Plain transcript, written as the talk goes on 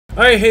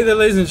Alright, hey there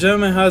ladies and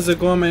gentlemen, how's it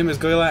going? My name is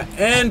Goyla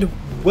and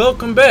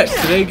welcome back.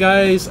 Today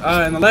guys,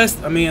 in the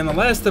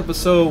last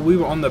episode we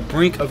were on the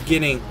brink of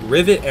getting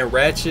Rivet and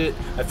Ratchet.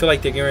 I feel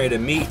like they're getting ready to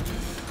meet.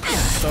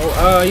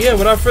 So yeah,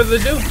 without further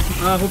ado,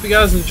 I hope you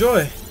guys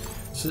enjoy.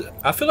 So,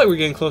 I feel like we're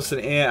getting close to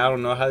the end. I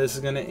don't know how this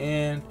is gonna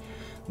end.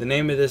 The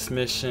name of this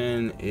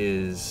mission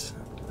is,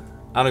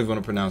 I don't even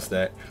want to pronounce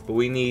that, but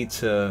we need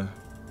to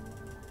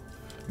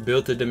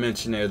build the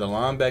Dimensionator. The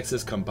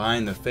Lombexes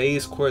combine the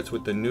phase quartz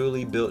with the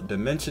newly built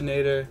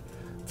Dimensionator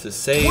to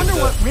save Wonder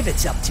what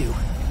Rivet's up to.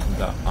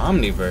 The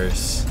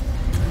Omniverse.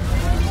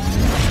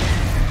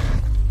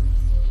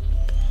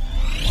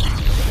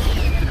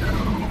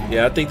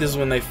 Yeah, I think this is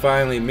when they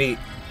finally meet.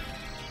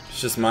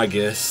 It's just my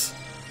guess.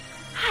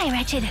 Hi,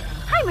 Ratchet.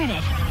 Hi,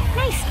 Rivet.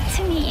 Nice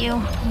to meet you.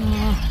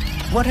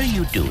 What are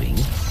you doing?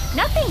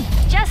 Nothing.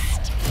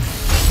 Just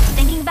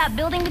thinking about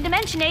building the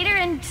Dimensionator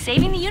and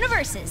saving the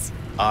universes.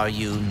 Are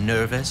you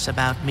nervous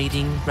about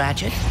meeting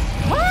Ratchet?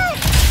 What?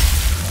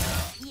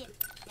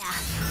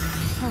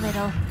 Yeah, a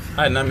little.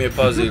 Alright, let me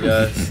pause you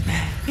guys.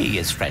 He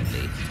is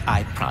friendly,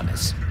 I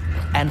promise.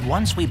 And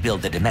once we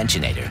build the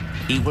Dimensionator,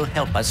 he will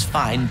help us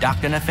find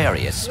Dr.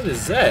 Nefarious. What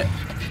is that?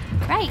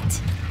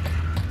 Right.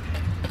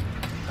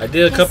 I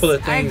did a couple of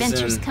Our things.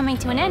 adventure's coming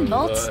to an end,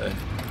 Bolt. Lord.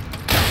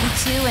 You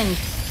two and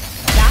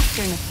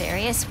Dr.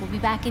 Nefarious will be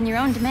back in your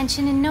own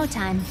dimension in no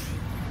time.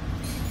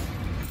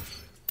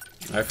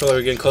 I feel like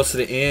we're getting close to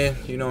the end.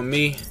 You know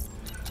me.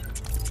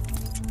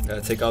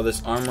 Gotta take all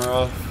this armor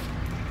off.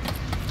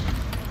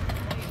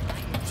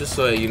 Just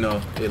so you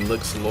know it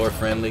looks lore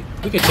friendly.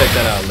 We can check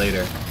that out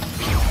later.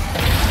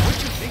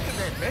 What'd you think of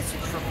that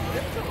message from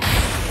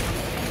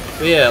Crypto?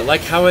 But yeah,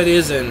 like how it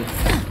is in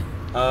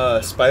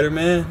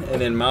Spider-Man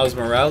and in Miles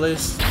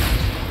Morales.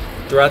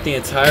 Throughout the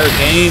entire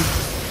game,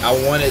 I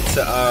wanted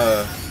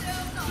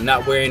to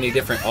not wear any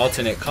different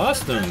alternate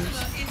costumes.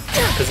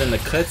 Because in the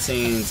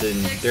cutscenes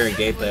and during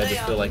gameplay, I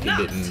just feel like it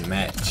didn't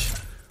match.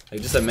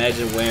 Like, just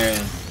imagine wearing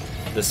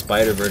the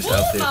Spider-Verse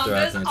outfit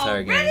throughout the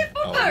entire game.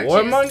 Oh,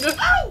 Warmonger?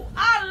 Oh,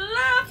 I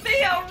love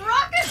me a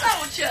rocket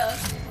launcher.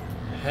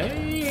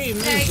 Hey,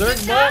 Miss Take the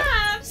Zergbot.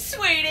 time,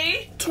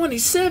 sweetie.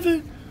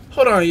 27?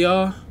 Hold on,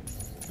 y'all.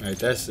 Alright,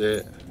 that's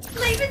it.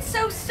 Leaving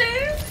so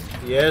soon?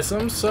 Yes,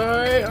 I'm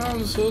sorry.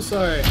 I'm so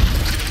sorry.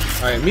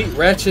 Alright, meet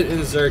Ratchet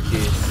and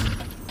Xerxes.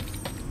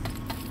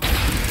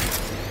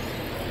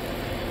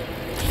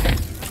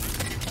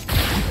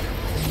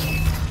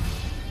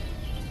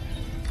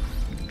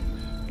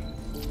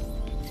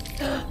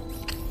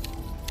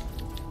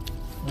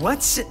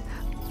 What's it?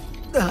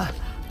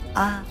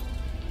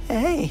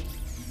 Hey.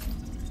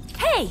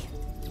 Hey!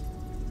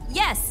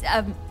 Yes,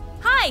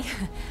 hi.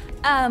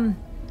 I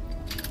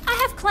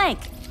have Clank.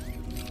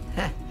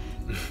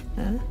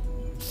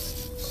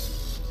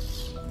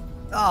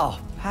 Oh,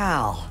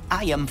 pal.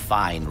 I am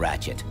fine,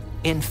 Ratchet.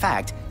 In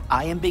fact,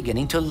 I am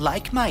beginning to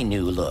like my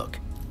new look.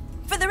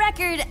 For the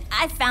record,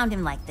 I found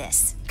him like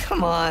this.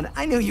 Come on,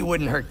 I knew you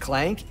wouldn't hurt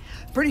Clank.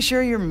 Pretty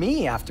sure you're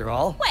me, after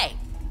all. Wait,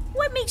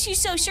 what makes you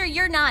so sure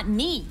you're not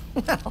me?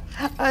 Well,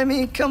 I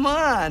mean, come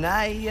on,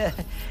 You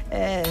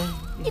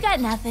got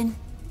nothing.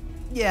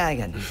 yeah, I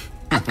got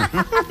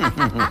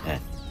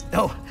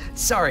Oh,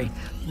 sorry.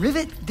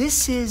 Rivet,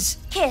 this is...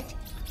 Kit,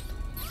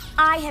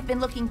 I have been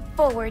looking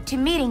forward to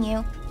meeting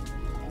you.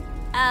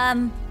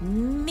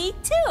 Me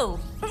too.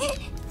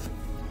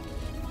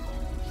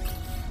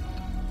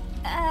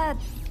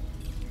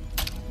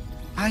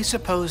 I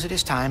suppose it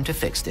is time to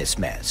fix this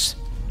mess.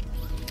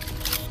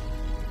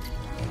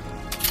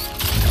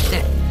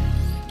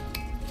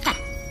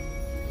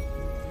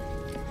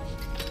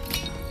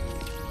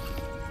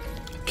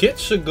 Kit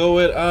should go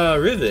with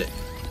Rivet.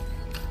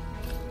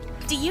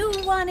 Do you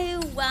want to,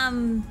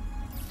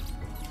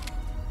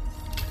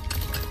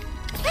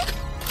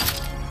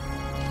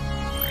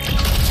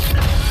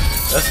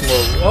 That's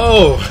more.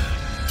 Whoa!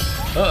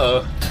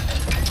 Uh-oh.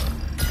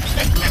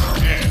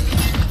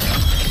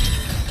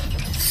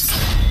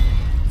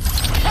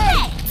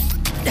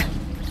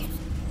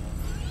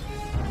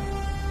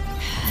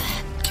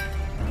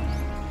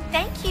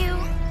 Thank you.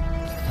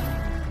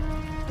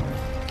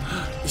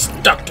 It's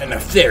Dr.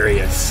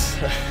 Nefarious.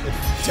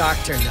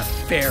 Dr.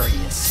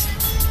 Nefarious.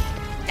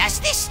 Does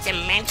this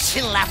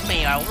dimension love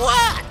me or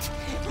what?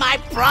 My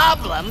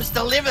problems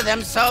deliver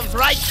themselves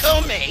right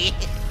to me.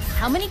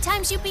 how many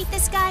times you beat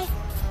this guy?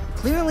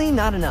 Clearly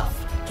not enough.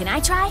 Can I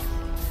try?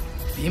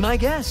 Be my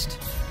guest.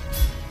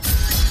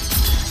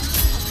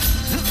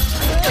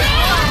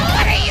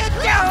 What are you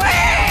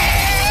doing?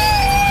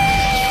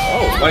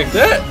 Oh, like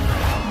that?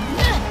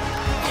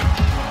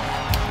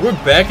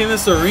 We're back in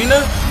this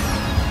arena?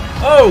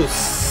 Oh,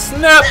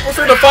 snap! We're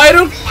finna fight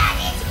him?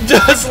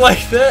 Just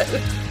like that?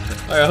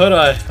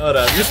 Alright, hold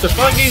on. Mr.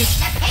 Funky?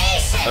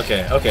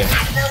 Okay.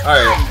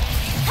 Alright.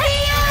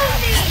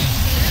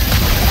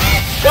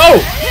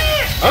 Whoa!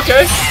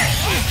 Okay.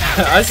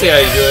 I see how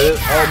you do it.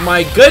 Oh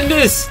my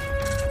goodness!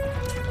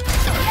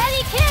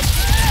 Ready, Kit?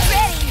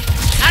 Ready.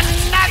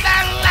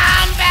 Another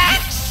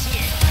Lombax!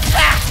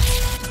 Ah!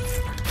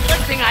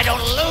 Good thing I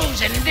don't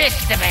lose in this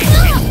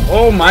dimension.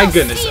 Oh my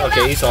goodness.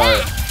 Okay, he's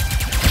hard.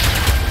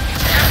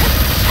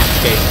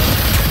 Okay.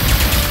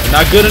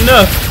 Not good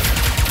enough.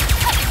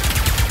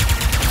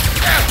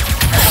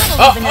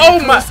 Oh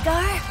my.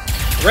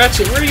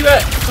 Ratchet, where are you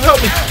at? Help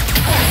me.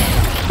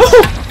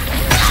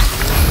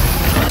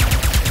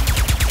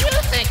 You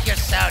think you're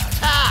so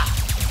tough?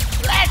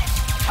 Let's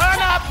turn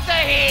up the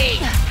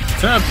heat.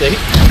 Turn up the heat.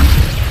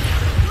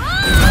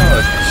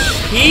 Oh,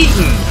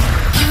 cheating.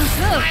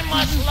 I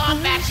must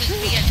long matches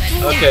be as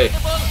Okay.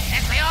 adaptable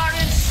as they are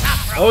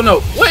insufferable. Oh no.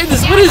 What is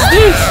this? What is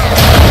this?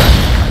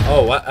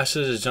 Oh, I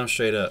should have just jumped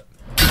straight up.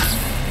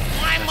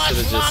 Why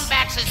must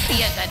Lombaxes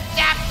be as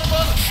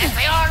adaptable as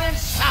they are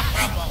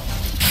insufferable?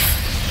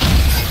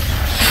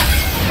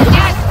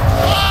 Yes!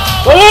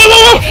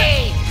 Whoa!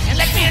 And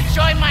let me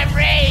enjoy my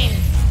reign.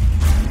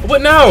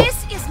 What now?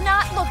 This is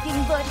not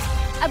looking good.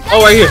 I've got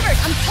Right it here. covered.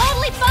 I'm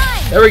totally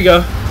fine. There we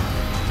go.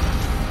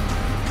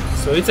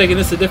 So we're taking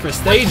this to different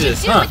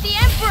stages, huh? With the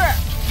Emperor.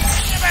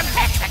 Never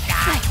met the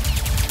guy.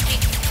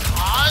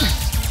 Because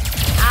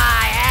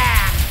I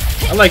am.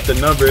 I like the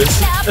numbers.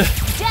 Yep,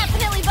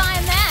 definitely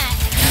buying that.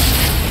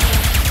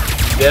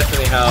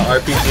 Definitely how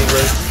RPG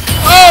works.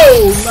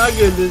 Oh my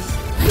goodness. I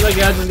feel like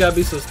I just gotta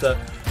be so stuck.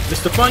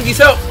 Mr. Fungi's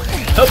help!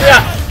 Help me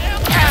out!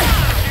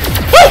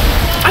 Woo!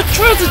 I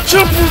tried to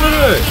jump over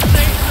there!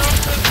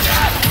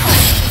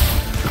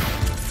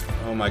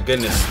 Oh my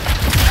goodness.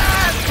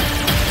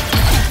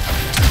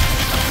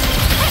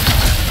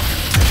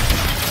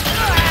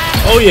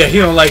 Oh yeah, he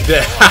don't like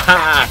that.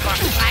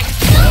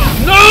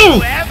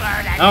 No!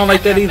 I don't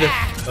like that either.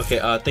 Okay,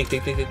 think.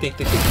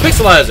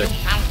 Pixelizer!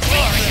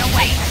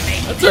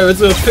 That's right,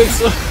 it's a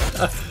pixel.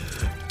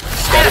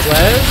 Status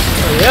blast?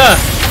 Oh yeah!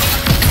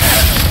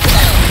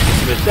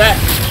 With that.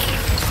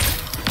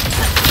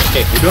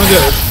 Okay, we're doing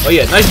good. Oh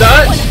yeah, nice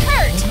dodge! Oh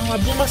no, I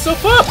blew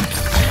myself up!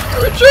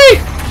 Retreat!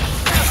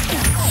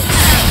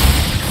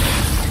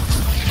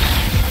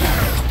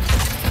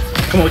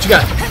 Come on, what you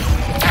got?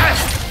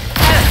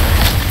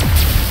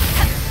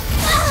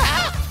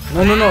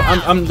 No,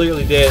 I'm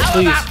literally dead.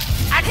 Please.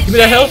 Give me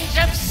that health.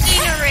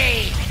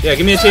 Yeah,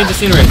 give me a change of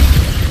scenery.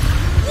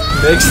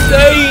 Next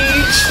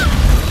stage!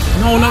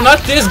 No,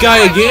 not this guy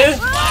again!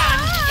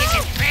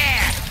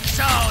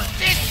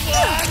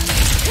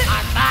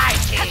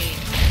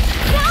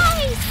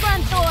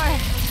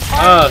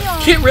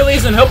 Kit really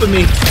isn't helping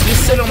me.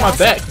 Just sit on my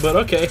back, but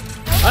okay.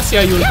 I see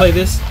how you want to play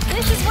this.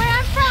 This is where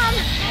I'm from.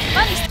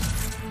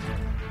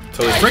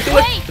 So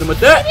sprinkler, and with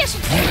that,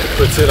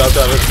 puts it up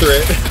on the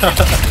thread.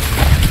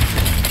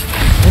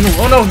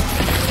 Oh no!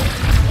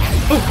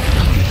 Ooh.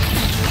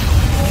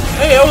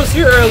 Hey, I was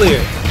here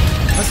earlier.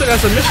 I still got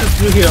some missions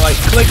to do here, like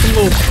collect some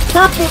little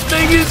purple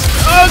thingies.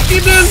 Oh,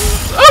 get this!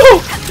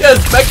 Oh,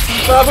 yes, back to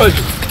 500.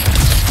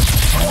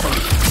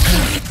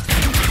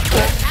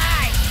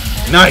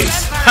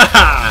 Nice!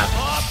 Haha!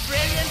 More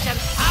brilliant and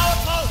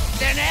powerful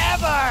than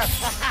ever!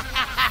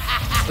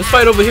 Let's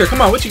fight over here.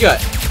 Come on, what you got?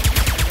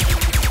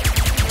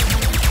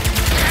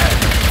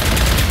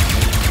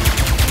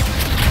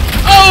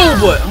 Oh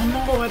boy! Oh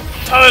no, I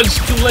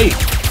dodged too late.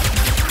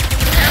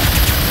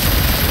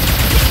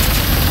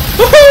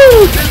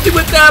 Woohoo! Busy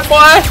with that,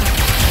 boy!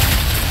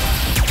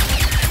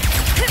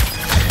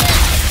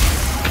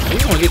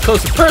 You want to get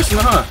close to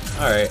personal, huh?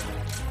 Alright.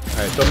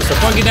 Alright, throw Mr.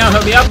 Funky down.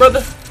 Help me out,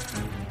 brother.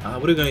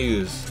 What are we gonna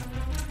use?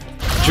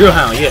 Drill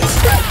Hound, yes.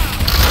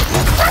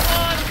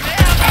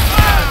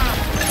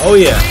 Oh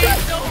yeah.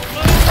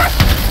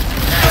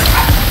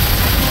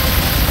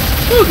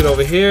 Ooh, get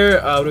over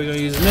here. What are we gonna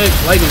use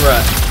next? Lightning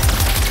Rod.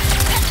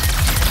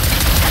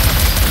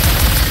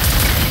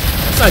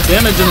 It's not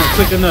damaging them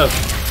quick enough.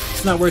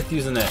 It's not worth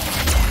using that.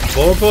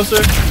 Boa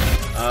Repulsor.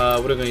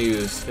 What are we gonna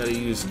use? Gotta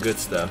use good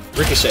stuff.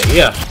 Ricochet,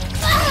 yeah.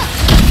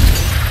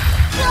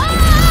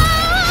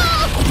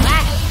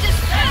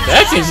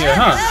 Back in here,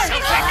 huh?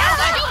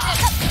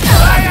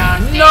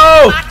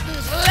 No! You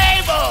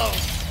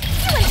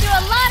went through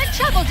a lot of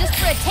trouble just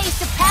for a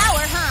taste of power,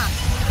 huh?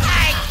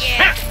 I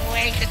can't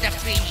wait to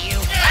defeat you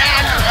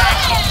and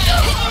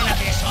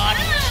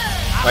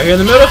right here in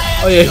the middle?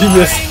 Oh yeah, you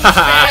missed.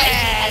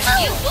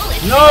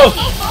 No!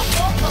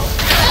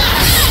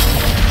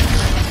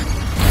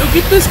 No,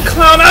 get this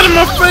clown out of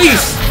my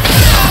face!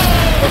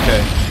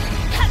 Okay.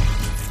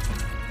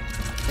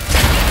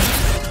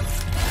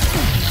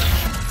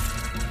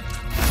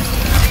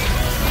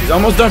 He's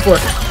almost done for.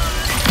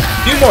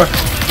 A few more.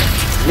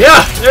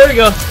 Yeah, there we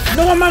go.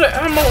 No, I'm out of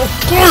ammo, of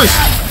course.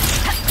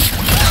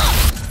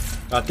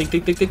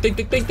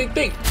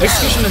 Think.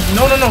 Executioner.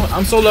 No.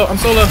 I'm so low.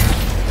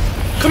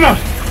 Come on.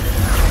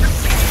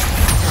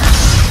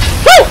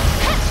 Woo!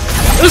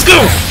 Let's go.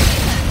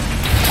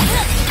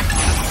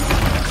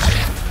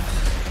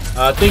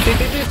 Think.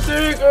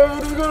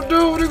 What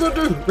are we gonna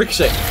do?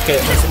 Ricochet. Okay,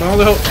 that's my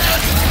only hope.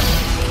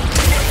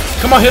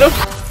 Come on, hit him.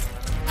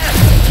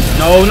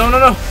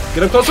 No.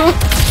 Get up closer.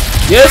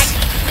 Yes.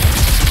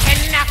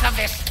 Enough of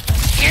this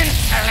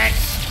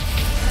insolence.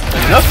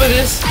 Enough of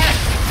this.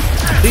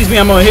 Please be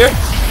ammo here.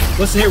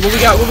 What's in here? What we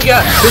got?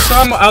 This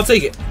ammo, I'll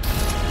take it.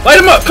 Light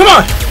him up. Come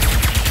on.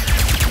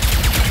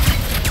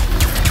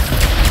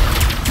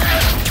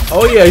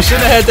 Oh yeah, you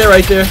shouldn't have had that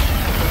right there.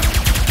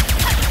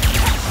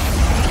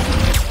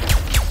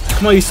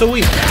 Come on, he's so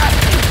weak.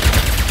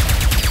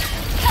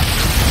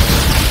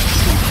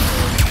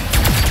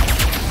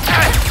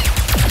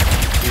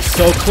 He's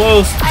so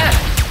close.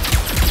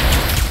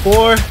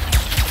 4.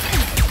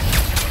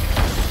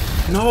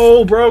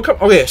 No, bro. Come.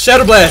 Okay,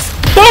 Shadow Blast.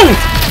 Boom!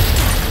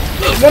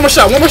 One more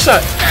shot. One more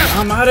shot.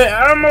 I'm out of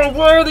ammo.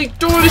 Why are they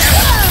doing this?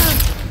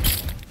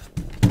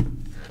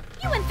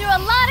 You went through a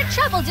lot of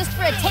trouble just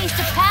for a taste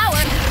of power.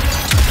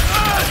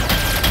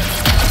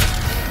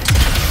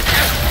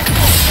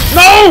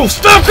 No!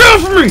 Stop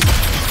coming for me!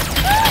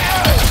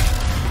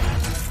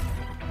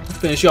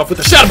 Finish you off with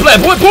the Shadow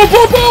Blast. Boom, boom,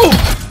 boom, boom!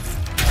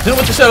 Hit him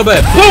with the Shadow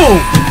Blast. Boom!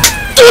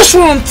 That's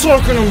what I'm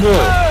talking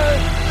about.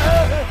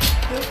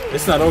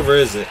 It's not over,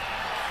 is it?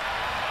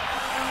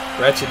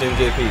 Ratchet didn't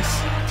get a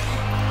piece.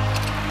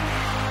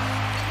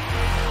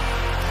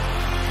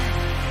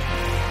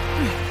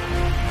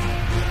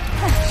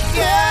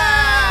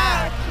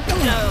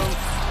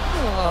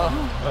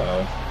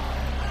 Uh-oh.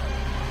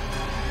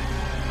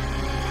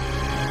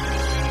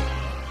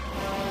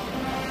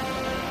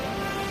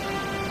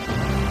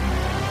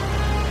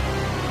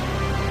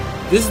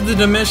 This is the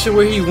dimension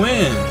where he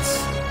wins.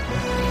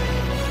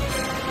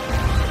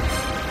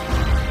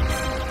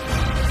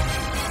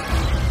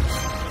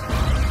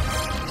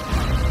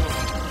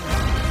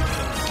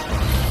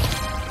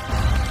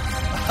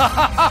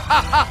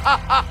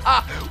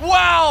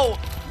 Wow!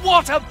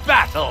 What a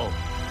battle!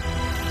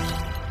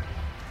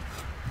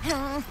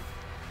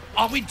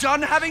 Are we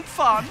done having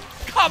fun?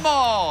 Come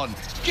on!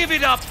 Give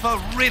it up for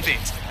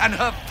Rivet and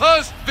her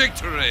first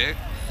victory!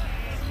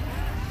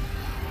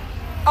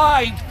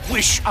 I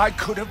wish I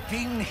could have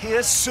been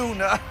here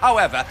sooner.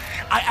 However,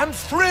 I am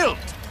thrilled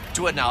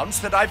to announce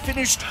that I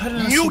finished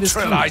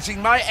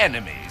neutralizing my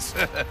enemies.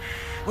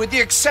 With the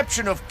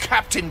exception of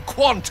Captain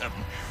Quantum.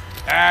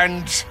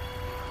 And...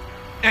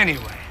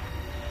 anyway,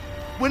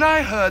 when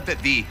I heard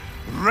that the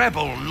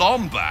Rebel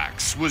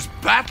Lombax was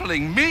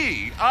battling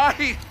me,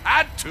 I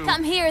had to...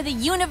 Come here, the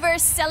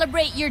universe,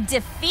 celebrate your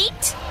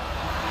defeat?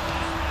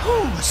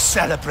 Who's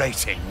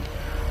celebrating?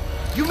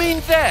 You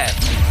mean them?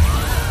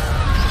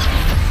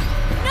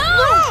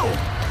 No!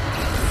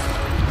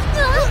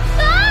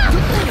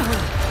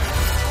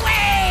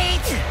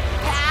 Wait!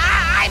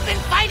 I've been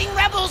fighting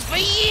rebels for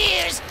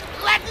years.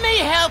 Let me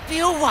help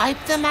you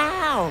wipe them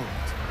out.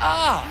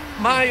 Ah,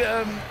 my,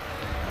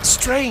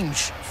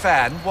 strange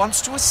fan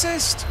wants to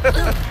assist.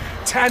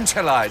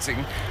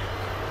 Tantalizing.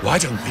 Why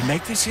don't we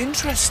make this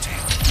interesting?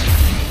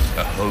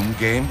 A home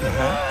game,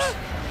 perhaps?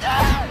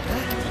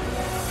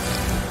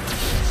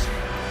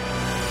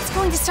 It's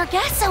going to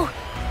Sargasso.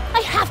 I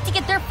have to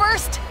get there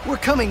first. We're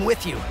coming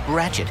with you.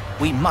 Ratchet,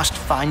 we must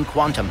find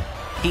Quantum.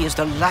 He is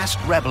the last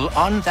rebel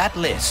on that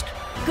list.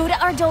 Go to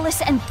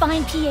Ardolis and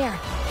find Pierre.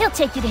 He'll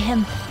take you to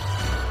him.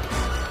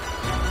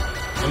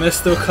 And they're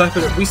still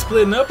clapping up. We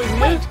splitting up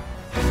again?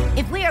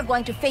 If we are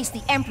going to face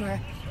the Emperor,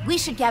 we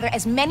should gather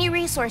as many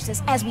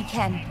resources as we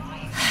can.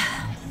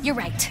 You're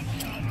right.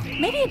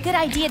 Maybe a good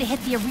idea to hit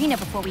the arena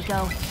before we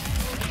go.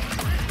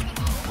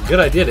 Good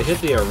idea to hit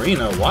the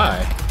arena.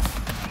 Why?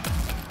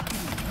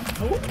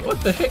 What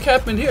the heck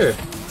happened here?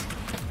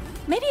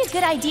 Maybe a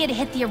good idea to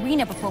hit the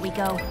arena before we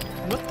go.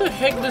 What the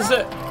heck does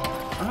that...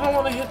 I don't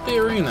want to hit the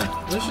arena.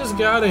 Let's just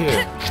get out of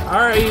here.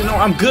 Alright, you know,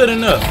 I'm good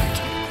enough.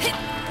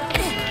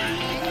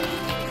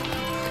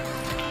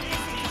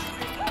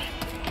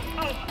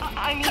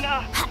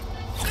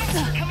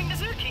 Coming to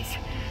Xerxes.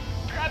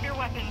 Grab your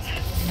weapons.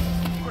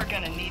 We're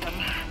gonna need them.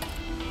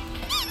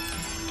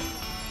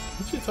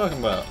 What you talking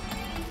about?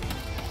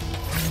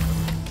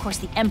 Of course,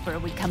 the Emperor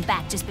would come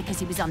back just because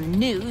he was on the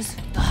news.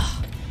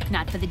 Ugh,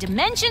 not for the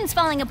dimensions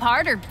falling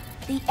apart or...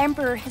 The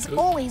Emperor has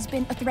always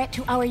been a threat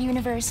to our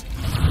universe.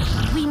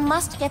 We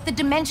must get the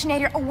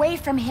Dimensionator away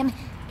from him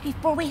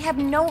before we have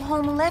no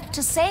home left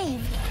to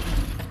save.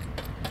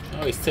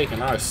 Oh, he's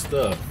taking our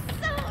stuff.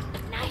 So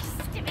nice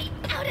to be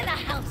out of the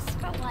house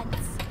for once.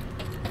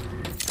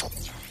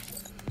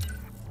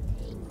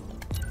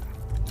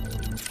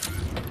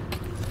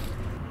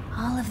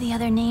 All of the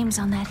other names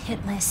on that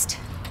hit list.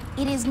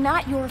 It is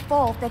not your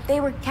fault that they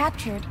were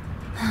captured.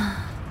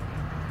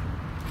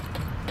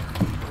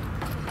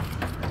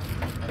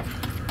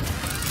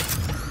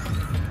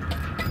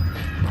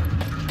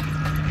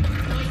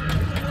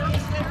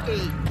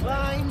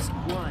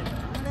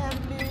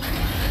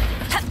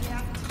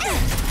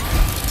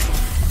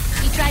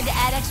 You tried to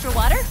add extra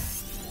water?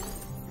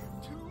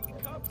 2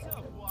 cups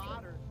of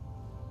water.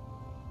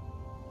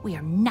 We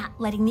are not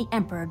letting the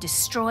Emperor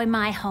destroy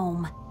my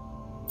home.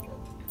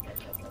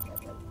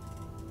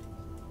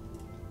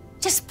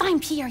 Just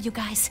find Pierre, you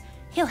guys.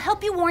 He'll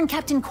help you warn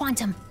Captain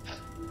Quantum.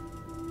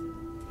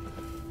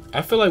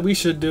 I feel like we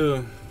should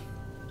do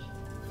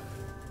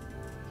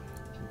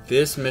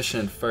this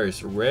mission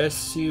first.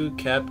 Rescue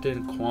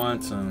Captain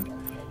Quantum.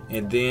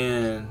 And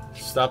then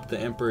stop the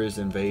Emperor's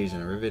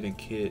invasion. Rivet and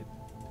Kit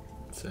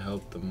to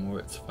help the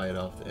Morts fight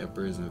off the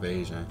Emperor's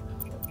invasion.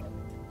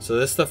 So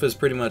this stuff is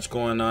pretty much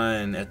going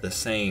on at the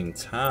same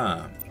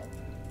time.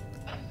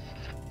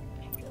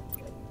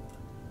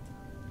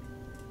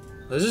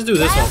 Let's just do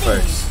this one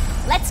first.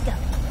 Let's go.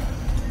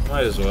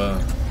 Might as well.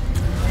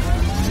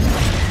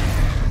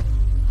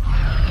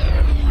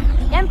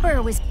 The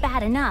Emperor was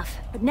bad enough,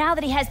 but now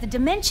that he has the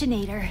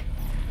Dimensionator...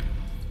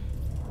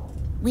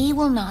 We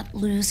will not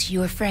lose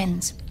your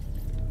friends.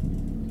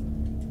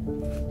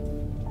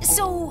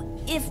 So,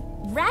 if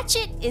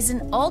Ratchet is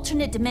an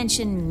alternate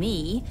dimension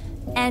me,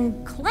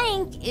 and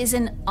Clank is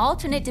an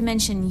alternate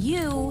dimension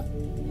you,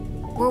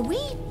 were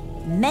we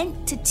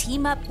meant to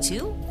team up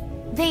too?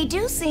 They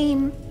do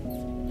seem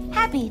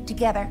happy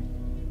together.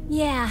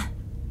 Yeah.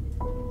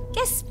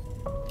 Guess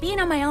being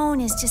on my own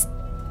is just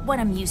what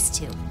I'm used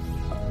to.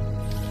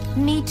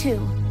 Me too.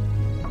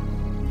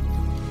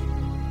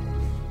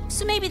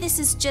 So maybe this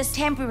is just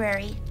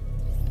Temporary.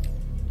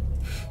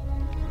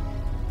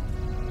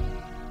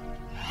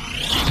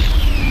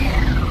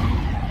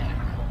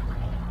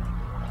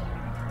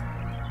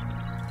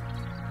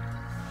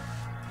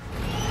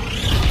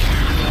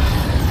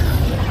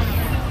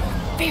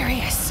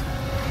 Furious.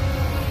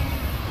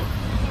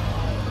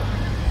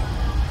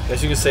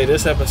 Guess you can say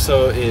this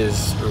episode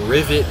is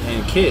Rivet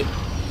and Kit.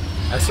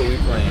 That's what we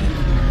playing.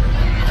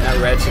 Not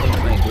Ratchet and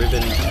Clank,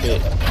 Rivet and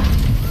Kit.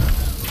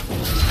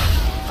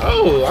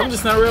 Oh, I'm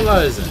just not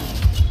realizing.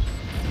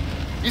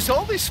 Is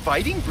all this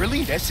fighting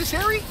really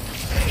necessary?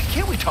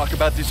 Can't we talk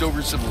about this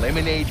over some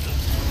lemonade?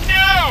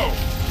 No!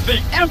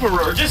 The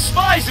Emperor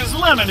despises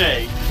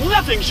lemonade.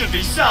 Nothing should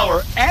be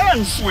sour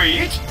and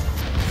sweet.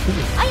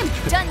 I am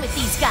done with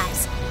these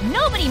guys.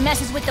 Nobody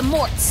messes with the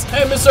Morts.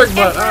 Hey, Miss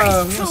Circbot.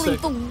 Emperor is truly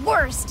the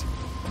worst.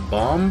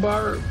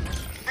 Bombard?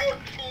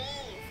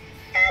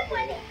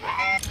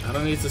 I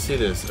don't need to see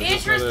this.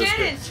 Interested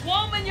in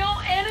swarming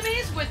your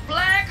enemies with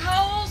black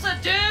holes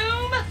of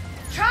doom?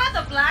 Try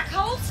the black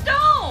hole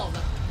stone.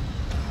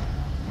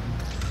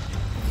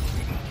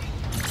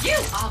 You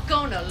are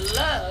gonna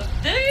love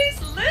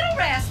these little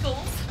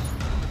rascals.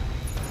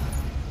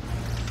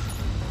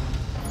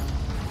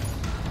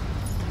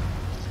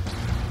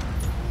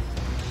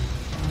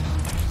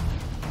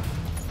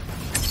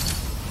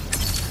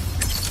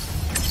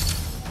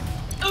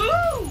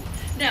 Ooh!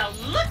 Now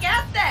look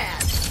at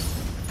that!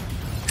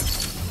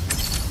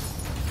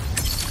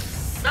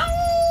 Sorry!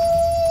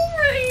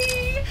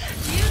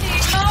 You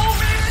need more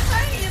rear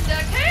to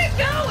keep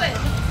going!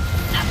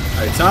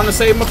 Alright, time to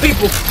save my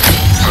people.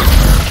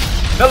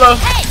 Hello.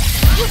 Hey!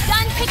 You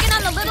done picking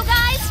on the little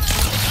guys?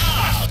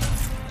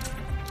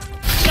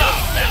 So,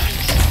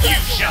 you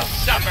shall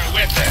suffer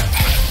with them.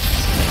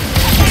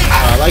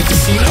 I like to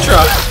see you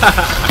try.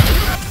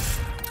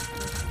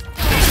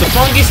 The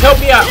fungus, help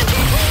me out.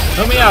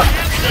 Help me out.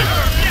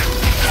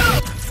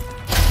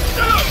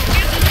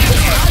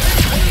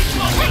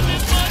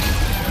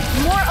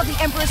 More of the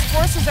Emperor's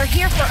forces are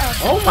here for us.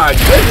 Oh my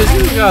goodness,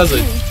 these guys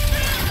are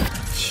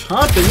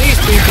chomping these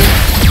people.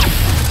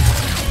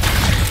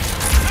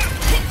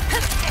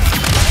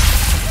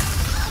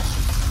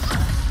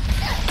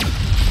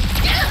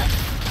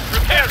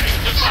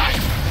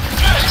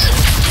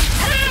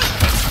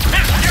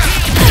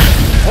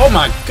 Oh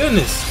my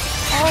goodness.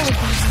 All of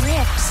these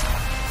rifts.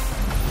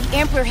 The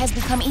Emperor has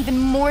become even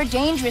more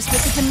dangerous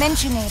with the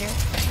Dimensionator.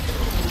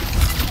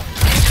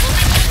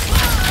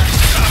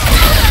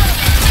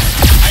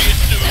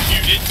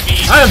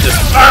 I am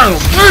just iron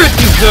with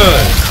these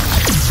guys.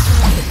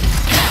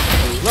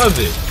 I love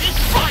it.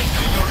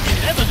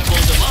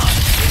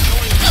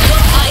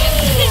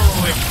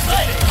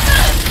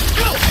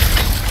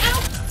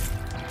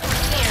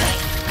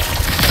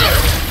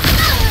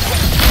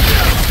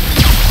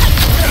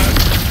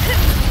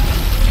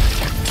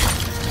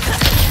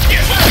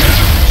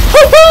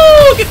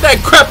 Woohoo! Get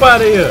that crap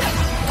out of here.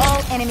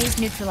 All enemies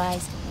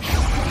neutralized.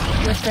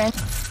 Your friends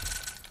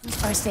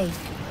are safe.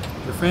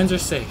 Your friends are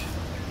safe.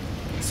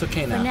 It's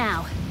okay now. For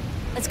now.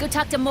 Let's go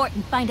talk to Mort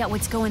and find out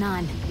what's going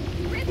on.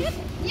 Rivet,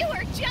 you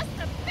are just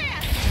the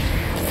best!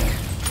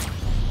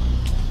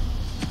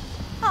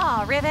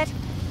 Aw, Rivet.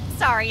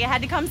 Sorry you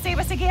had to come save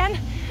us again.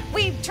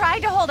 We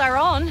tried to hold our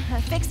own,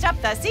 fixed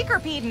up the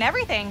secret and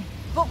everything.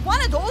 But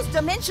one of those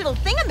dimensional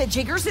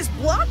thingamajiggers is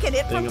blocking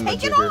it from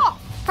taking off!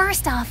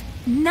 First off,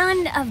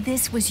 none of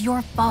this was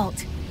your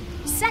fault.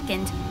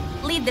 Second,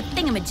 leave the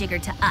thingamajigger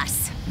to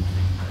us.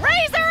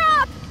 Raise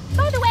her up!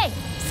 By the way,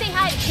 say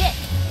hi to Kit.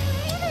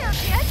 Hey there,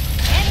 Kit.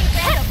 Any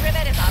friend of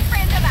Rivet is a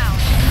friend of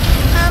ours.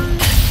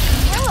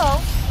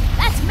 Hello.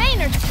 That's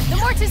Maynard, the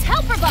Mortis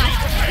helper bot.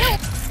 He'll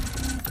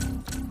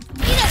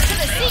lead us to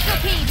the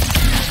secret.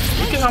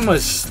 Look at how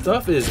much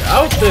stuff is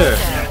out there.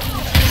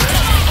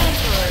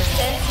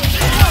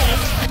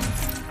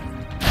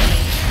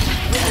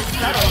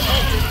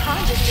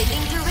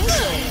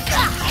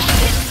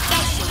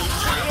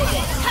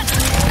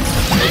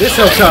 This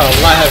hotel a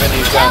lot having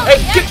these guys. Hey,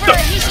 get the.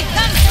 He should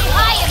come say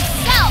hi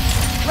himself.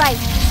 Right.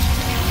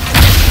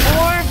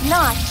 Or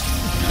not.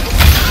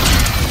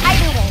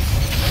 Either way.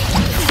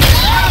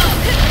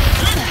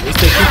 At least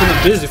they're keeping it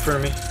busy for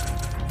me.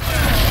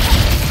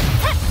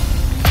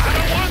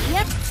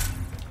 Yep.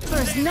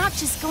 Emperor's not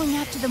just going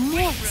after the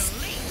Morts.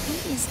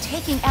 He is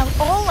taking out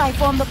all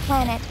life on the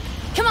planet.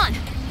 Come on.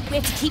 We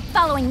have to keep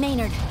following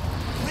Maynard.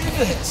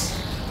 Rivet!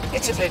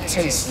 It's a bit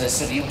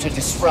tasteless of you to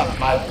disrupt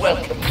my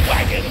welcome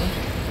wagon.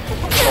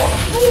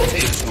 You're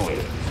to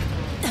it.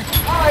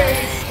 I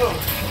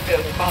hope you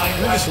don't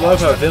mind. I just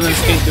love how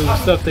villains can't do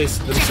stuff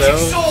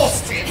themselves.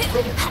 Exhausted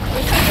from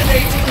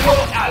eliminating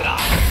your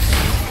allies.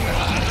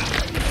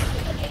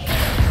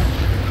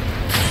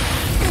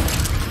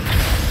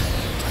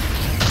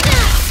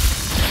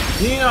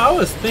 You know, I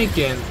was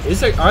thinking,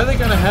 are they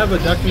gonna have a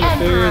Dr.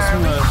 Nefarious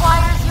from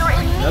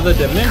another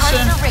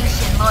dimension?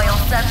 Loyal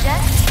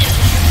subject.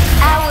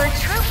 Our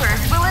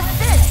troopers will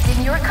assist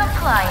in your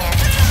compliance.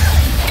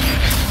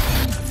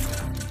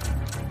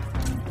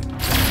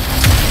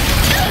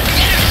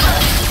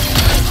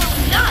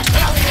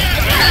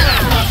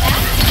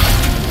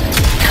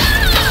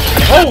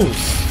 Oh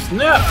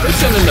snap! They're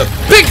sending the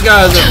big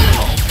guys up.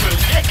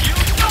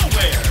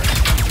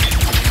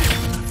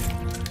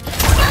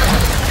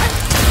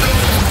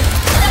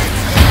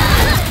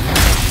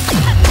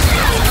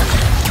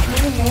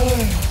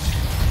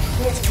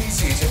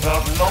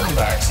 About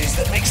Lombax is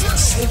that makes them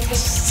so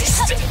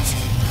persistent.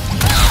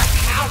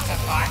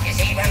 Counterpart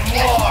is even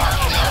more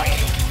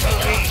annoying.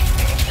 Believe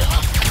me.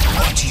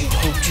 What do you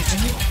hope to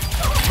do?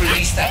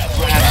 Release that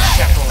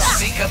ramshackle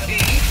seeker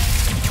bee?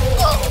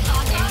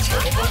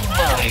 Terrible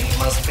mind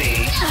must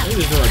be.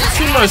 You're just doing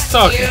too much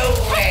talking. You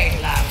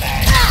wait,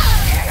 Lombax.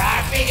 There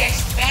are big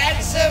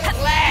expansive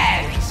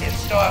plans in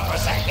store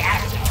for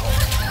Sargasso.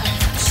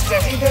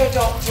 Steady there,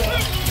 Doctor.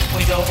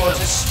 We don't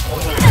want to spoil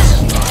the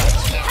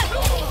surprise now.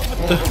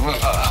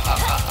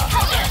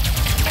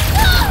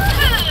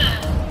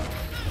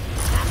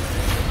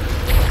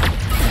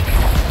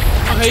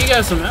 Okay, you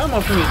got some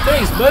ammo for me.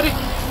 Thanks, buddy.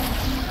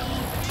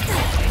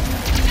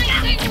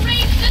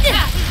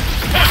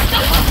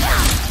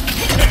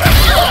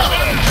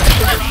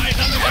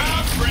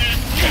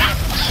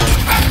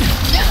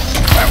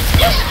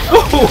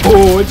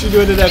 Oh, what you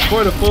doing to that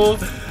quarter, fool?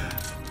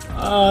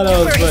 Oh, that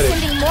was funny.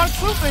 Sending more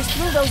troopers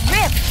through those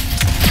rifts.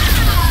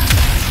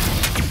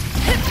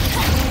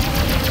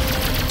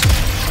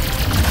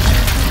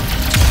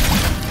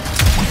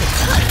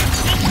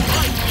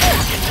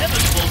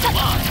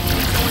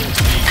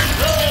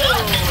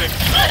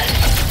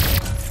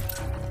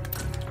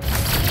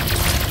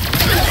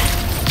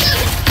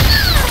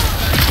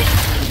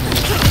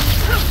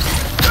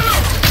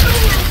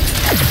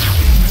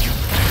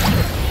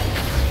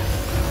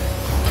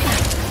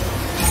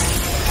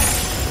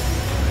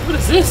 What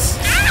is this?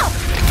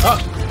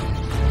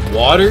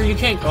 Water? You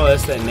can't. Oh,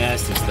 that's that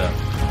nasty stuff.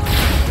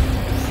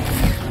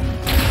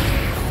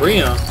 Free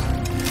him.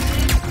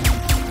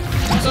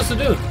 What's supposed to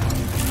do?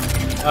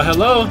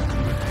 Hello?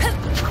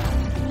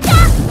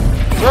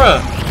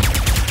 Bruh.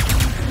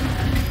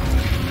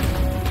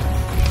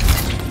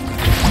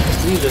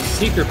 Need a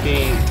secret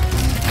beam.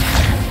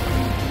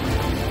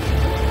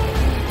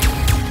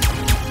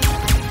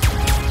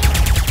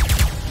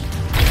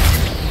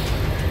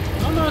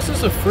 Oh no, it's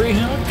just a free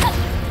him.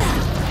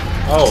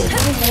 Oh,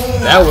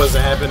 that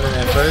wasn't happening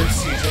at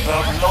first.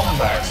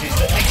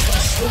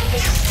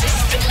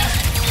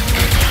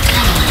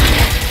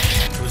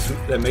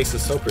 That makes it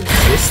so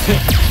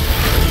persistent.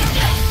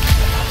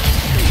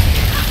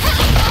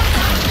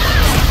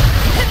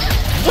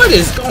 What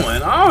is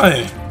going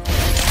on?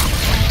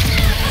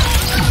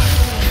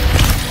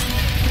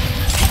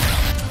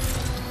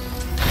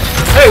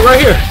 Hey, right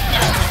here.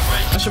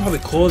 I should probably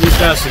coil these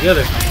guys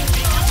together.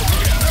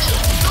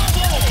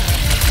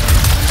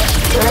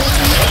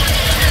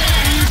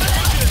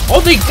 Oh,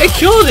 they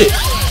killed it!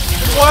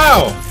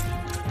 Wow!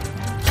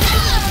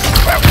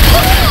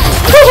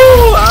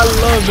 Woohoo! I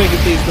love making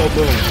things go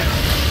boom.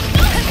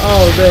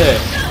 Oh, man.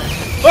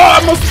 Oh, I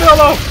almost fell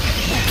off!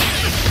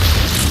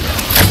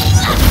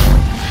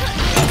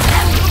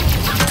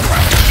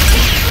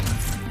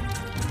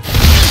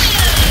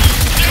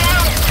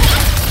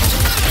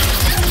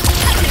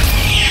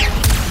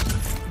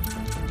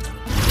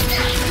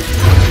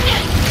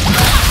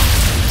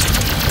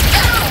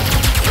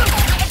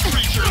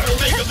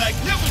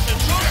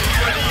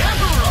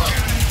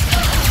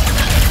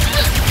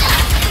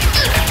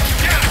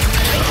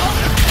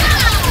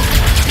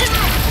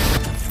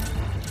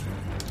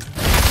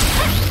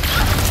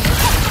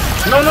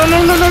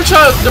 No,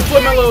 child!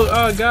 Deploy my little,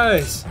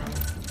 guys!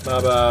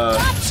 Bye-bye.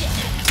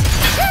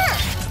 Sure.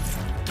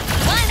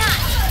 Why not?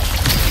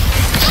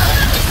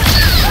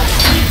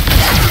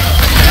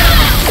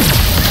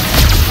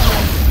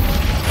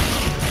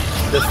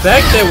 The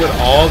fact that with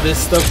all this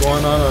stuff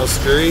going on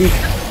screen,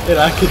 that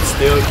I could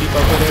still keep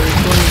up with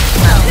everything.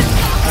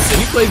 I said,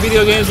 you play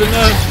video games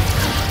enough,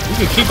 you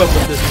can keep up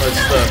with this much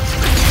stuff.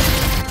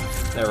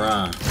 That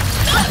rhyme.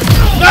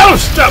 No!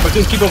 Stop! I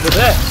couldn't keep up with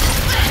that.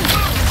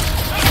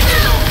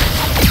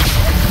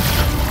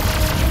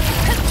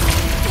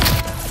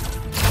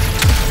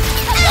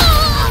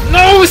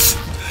 No!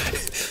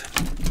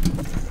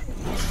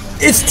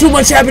 It's too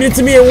much happening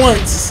to me at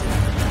once.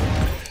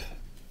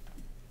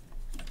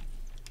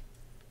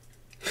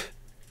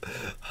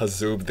 I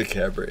zoomed the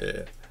camera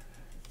in.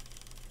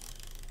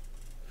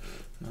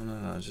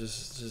 No,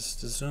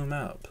 just zoom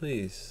out,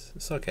 please.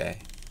 It's okay.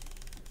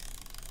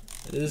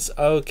 It's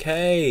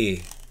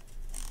okay.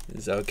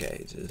 It's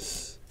okay.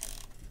 Just,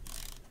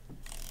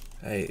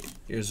 hey,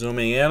 you're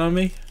zooming in on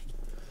me?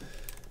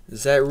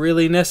 Is that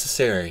really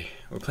necessary?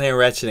 We're playing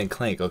Ratchet and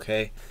Clank,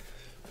 okay?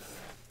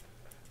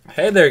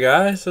 Hey there,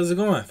 guys. How's it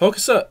going?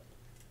 Focus up.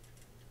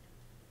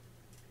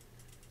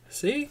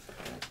 See?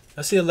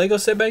 I see a Lego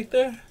set back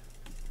there.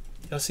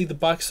 Y'all see the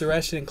box of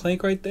Ratchet and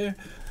Clank right there?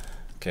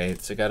 Okay,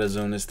 so I gotta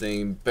zoom this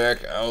thing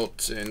back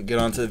out and get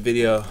onto the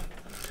video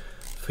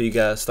before you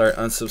guys start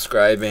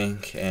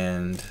unsubscribing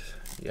and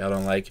y'all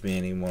don't like me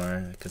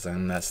anymore because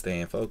I'm not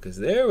staying focused.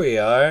 There we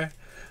are.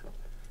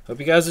 Hope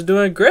you guys are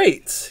doing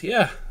great.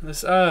 Yeah,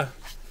 let's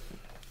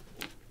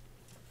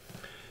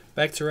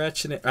back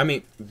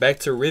to back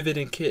to Rivet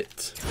and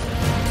Kit.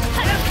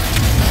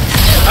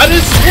 I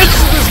just switched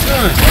to this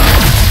gun.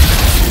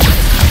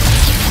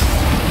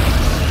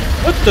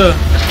 What the?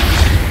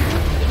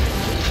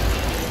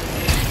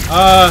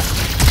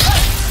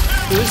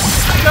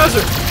 These guys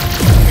are.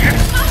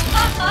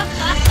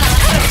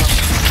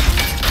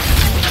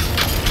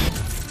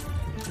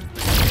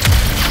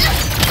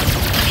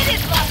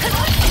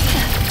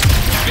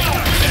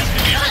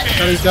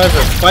 Now these guys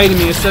are fighting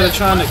me instead of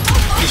trying to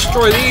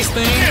destroy these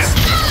things.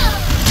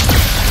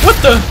 What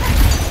the?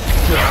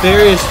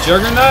 Nefarious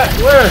Juggernaut?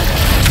 Where?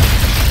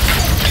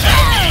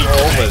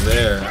 Oh, over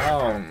there.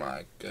 Oh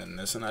my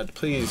goodness. And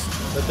please,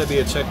 let that be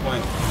a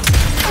checkpoint.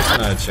 It's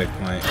not a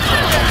checkpoint. Oh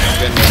my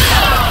goodness.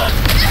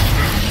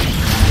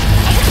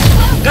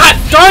 God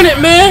darn it,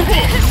 man!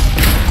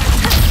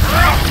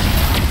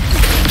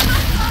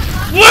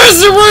 What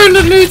is it right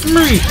underneath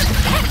me?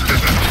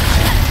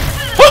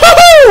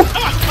 Woohoo!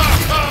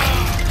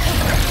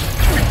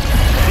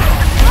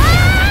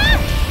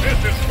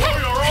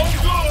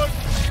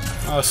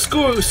 Oh,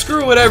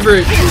 screw whatever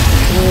it is.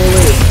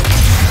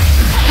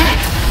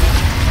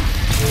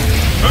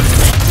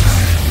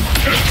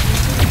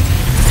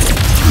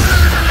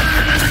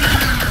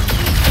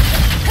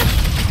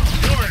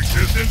 Your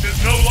existence is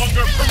no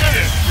longer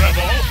permitted,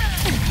 Rebel.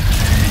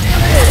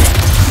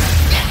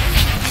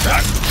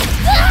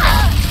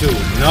 Dude,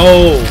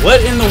 no.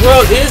 What in the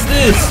world is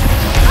this?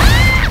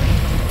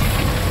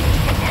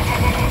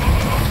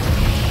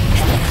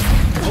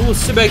 I will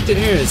sit back in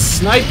here and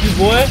snipe you,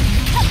 boy.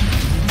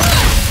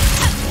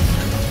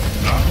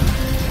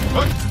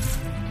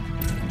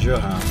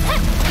 Johan.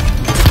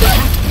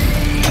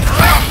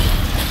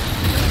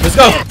 Let's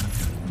go.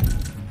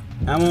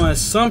 I want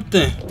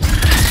something. You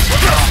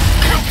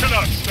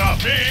cannot stop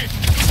me.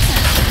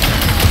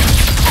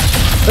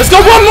 Let's go,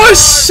 one more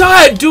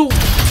shot, dude.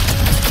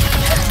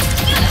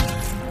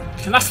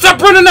 Can I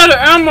stop running out of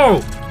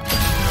ammo?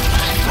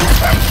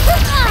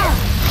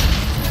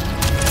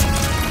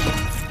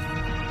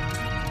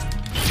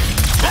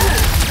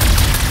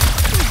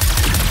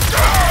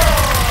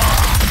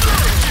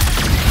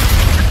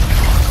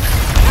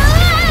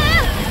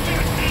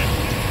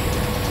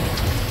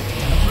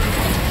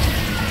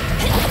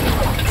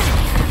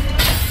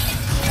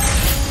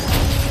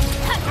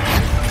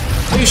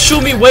 You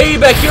shoot me way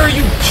back here, are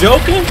you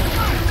joking?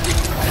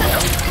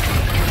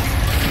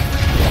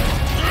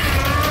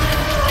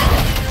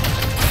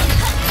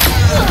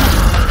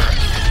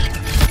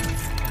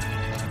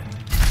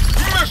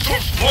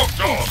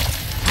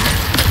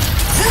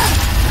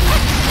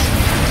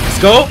 Let's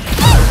go.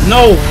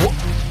 No.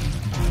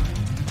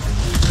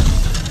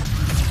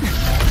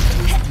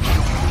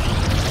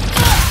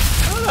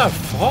 How did I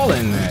fall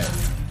in that?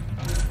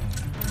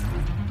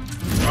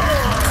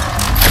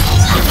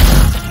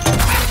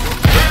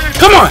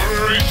 Come on!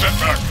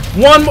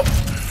 One more.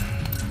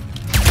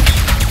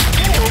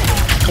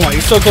 Come on,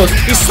 you're so close.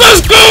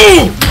 Let's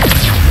go!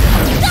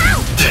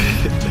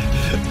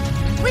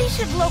 We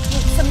should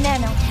locate some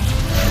nanotech.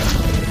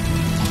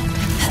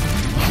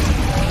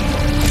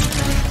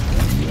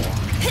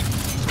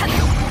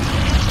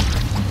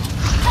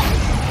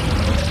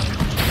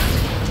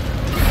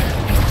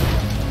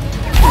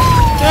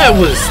 That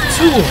was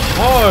too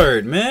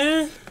hard,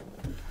 man.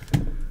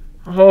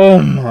 Oh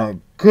my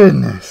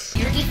goodness.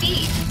 Your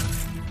defeat.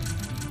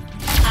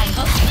 I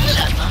hope you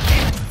shut up.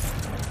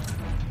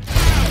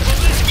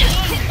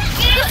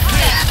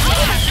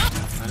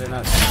 I did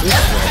not switch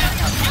that.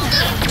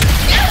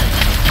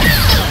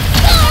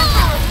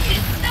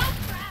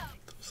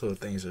 Those little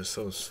things are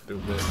so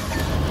stupid.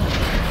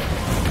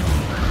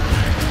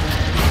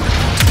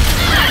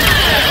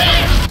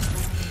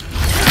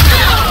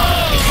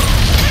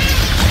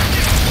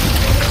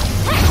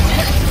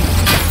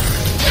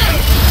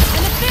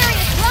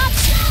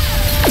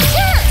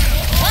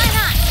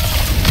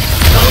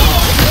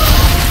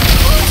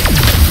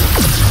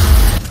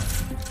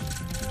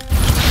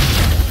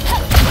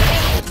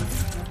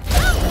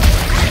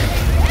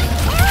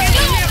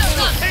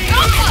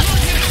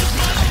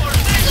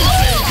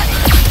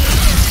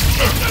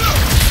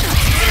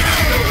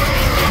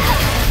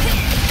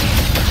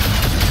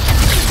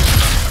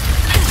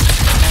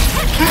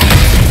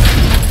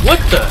 What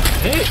the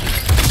heck?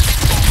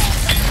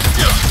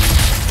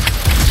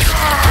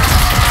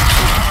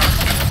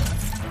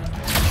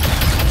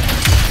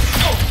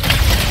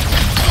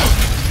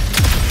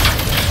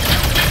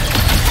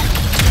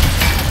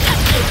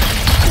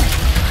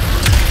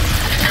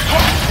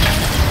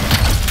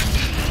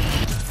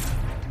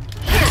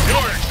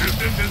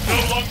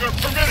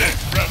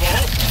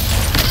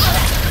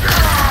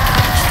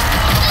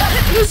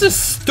 is this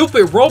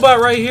stupid robot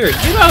right here?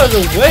 Get out of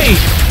the way!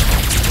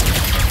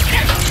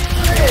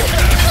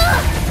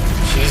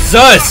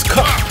 Jesus!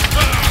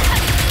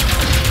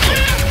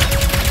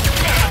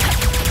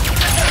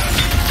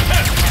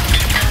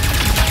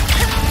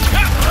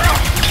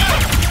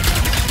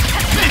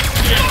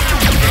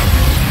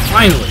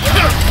 Finally!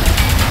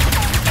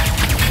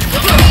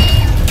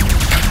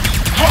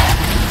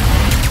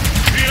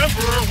 The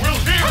Emperor will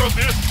hear of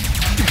this!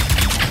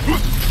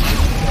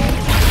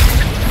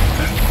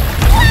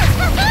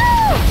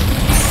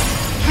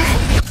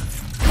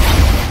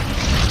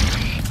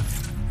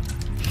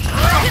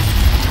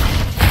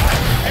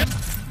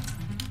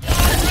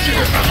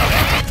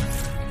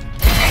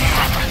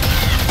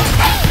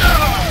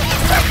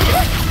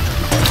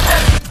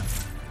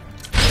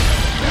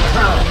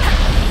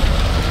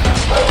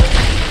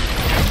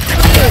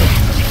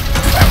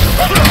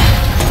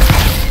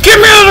 Get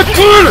me out of the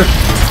corner!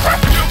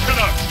 You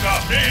cannot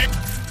stop me!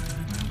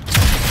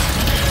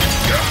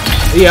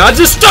 Yeah, I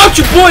just stopped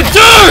you, boy!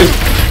 Die!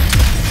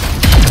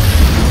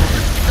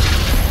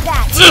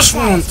 This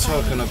one I'm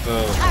talking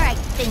about. Alright,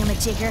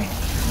 thingamajigger.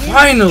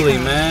 Finally,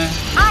 man.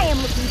 I am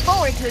looking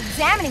forward to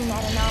examining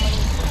that anomaly.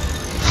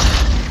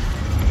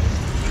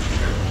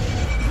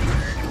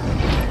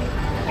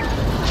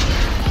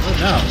 What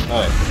now?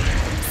 Oh.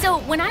 So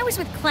when I was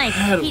with Clank,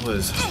 That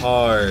was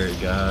hard,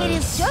 guys. It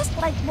is just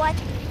like what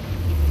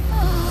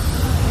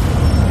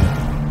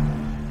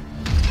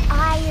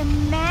I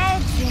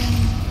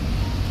imagined.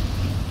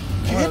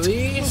 At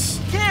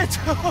least. Kit,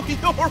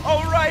 you're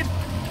all right.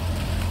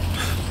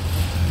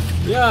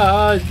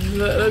 Yeah,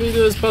 let me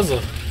do this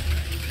puzzle.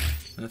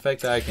 And the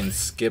fact that I can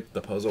skip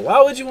the puzzle.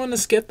 Why would you want to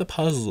skip the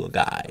puzzle,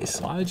 guys?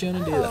 Why would you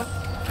want to do that?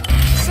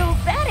 So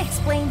that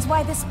explains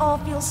why this all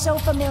feels so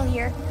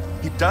familiar.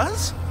 It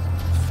does?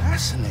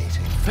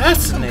 Fascinating.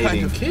 Fascinating, Some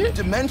kind of kid.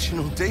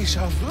 Dimensional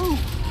deja vu.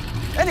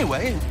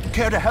 Anyway,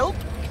 care to help?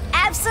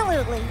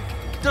 Absolutely.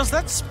 Does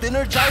that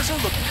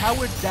spinnergizer look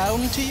powered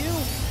down to you?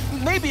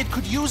 Maybe it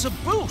could use a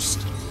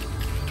boost.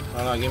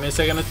 Hold on, give me a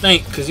second to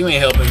think, because you ain't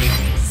helping me.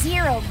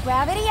 Zero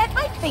gravity at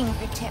my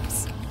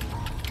fingertips.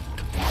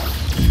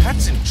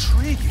 That's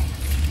intriguing.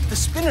 The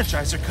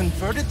spinnergizer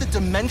converted the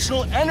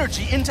dimensional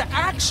energy into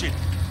action.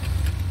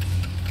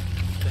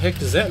 The heck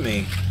does that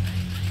mean?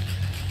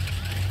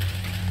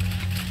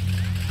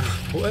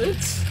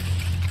 What?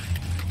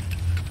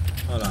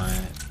 Hold on.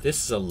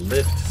 This is a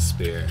lift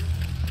spear.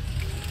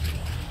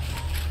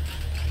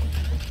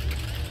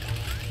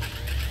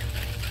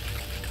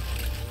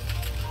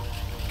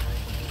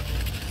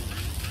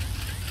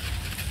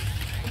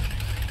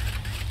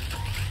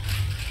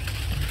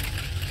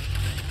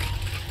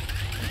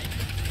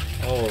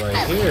 Oh,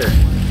 right here.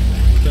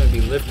 It's gonna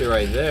be lifted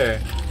right there.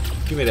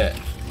 Give me that.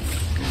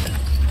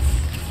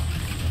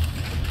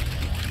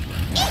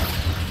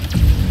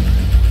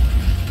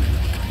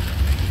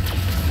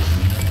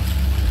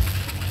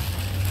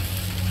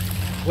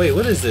 Wait,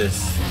 what is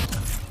this?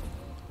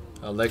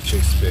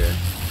 Electric spear.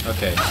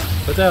 Okay,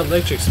 put that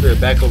electric spear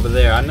back over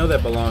there. I know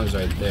that belongs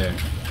right there.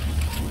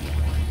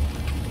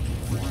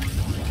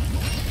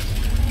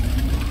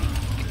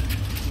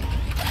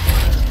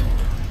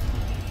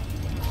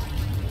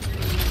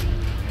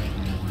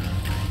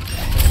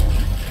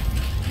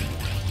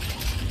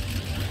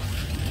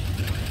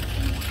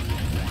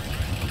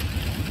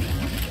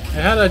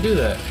 Hey, how did I do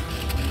that?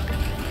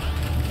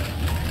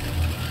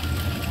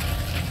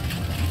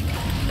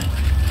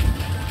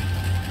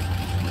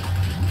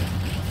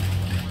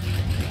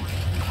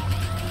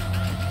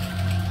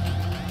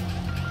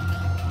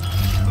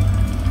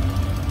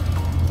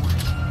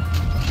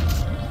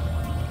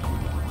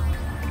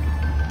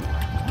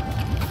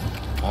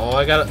 Oh,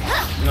 I gotta...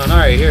 No, not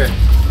right here.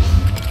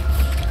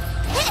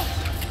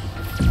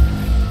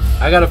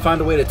 I gotta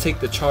find a way to take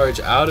the charge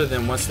out of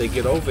them once they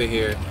get over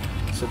here,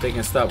 so they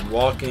can stop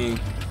walking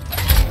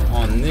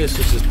on this,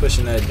 which is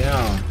pushing that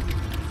down.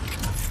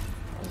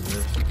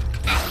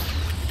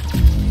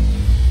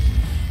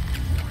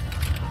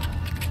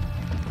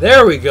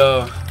 There we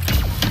go.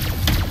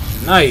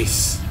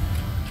 Nice.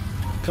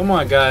 Come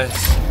on, guys.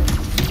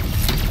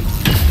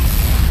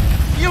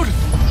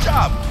 Beautiful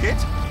job, Kit.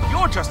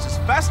 You're just as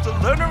fast a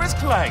learner as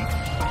Clank.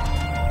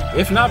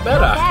 If not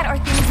better. How bad are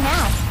things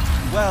now?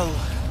 Well,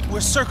 we're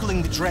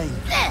circling the drain.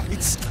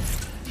 It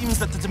seems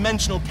that the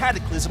dimensional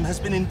cataclysm has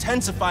been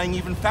intensifying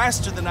even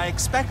faster than I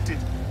expected.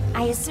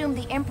 I assume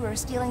the Emperor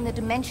stealing the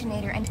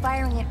Dimensionator and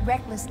firing it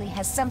recklessly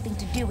has something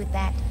to do with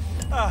that.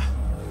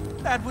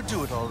 That would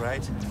do it all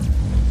right.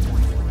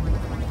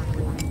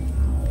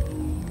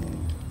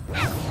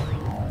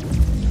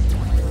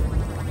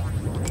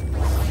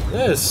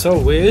 That is so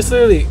weird. It's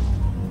literally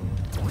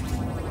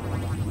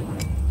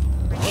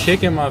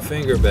kicking my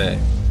finger back.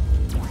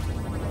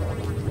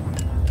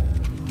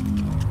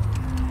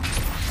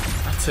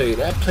 I tell you,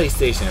 that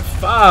PlayStation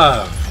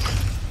 5.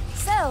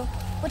 So,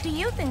 what do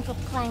you think of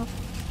Clank?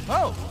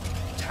 Oh,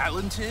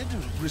 talented,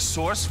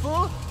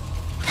 resourceful,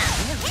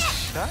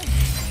 shy.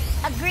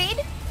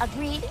 Agreed,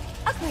 agreed,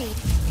 agreed.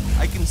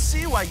 I can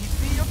see why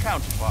he'd be your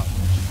counterpart.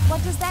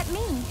 What does that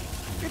mean?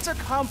 It's a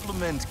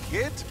compliment,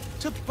 kid,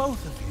 to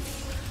both of you.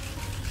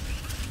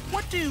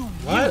 What do you...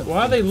 Why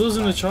are they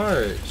losing the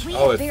charge?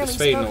 Oh, it's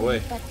fading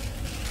away. But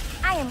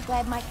I am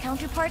glad my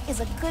counterpart is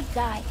a good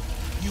guy.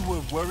 You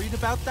were worried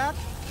about that?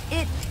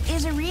 It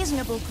is a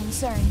reasonable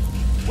concern.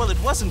 Well, it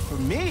wasn't for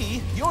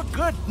me. You're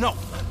good. No,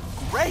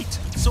 great.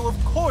 So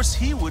of course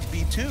he would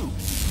be too.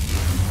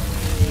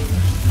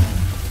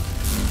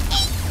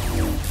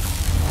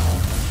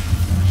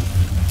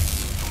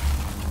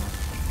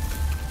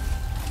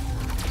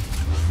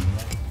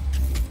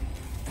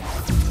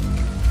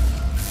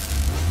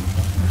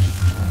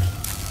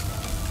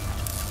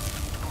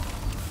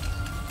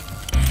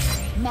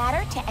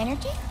 Matter to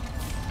energy?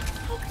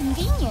 How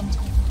convenient.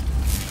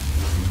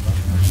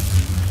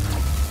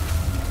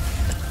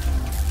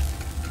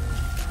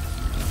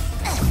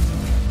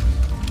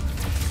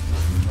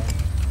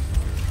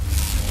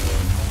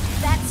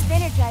 That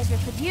Spinnergizer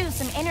could use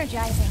some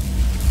energizing.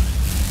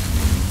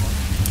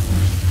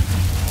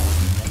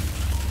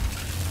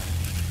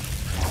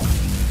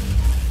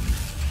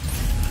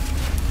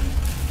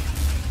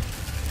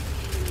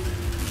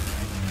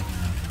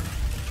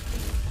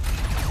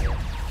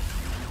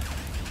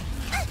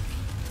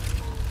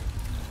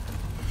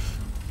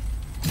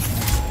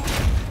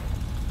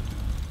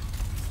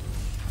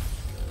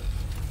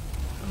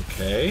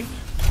 Okay.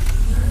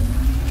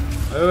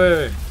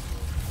 Wait.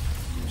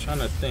 I'm trying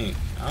to think.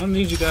 I don't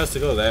need you guys to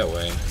go that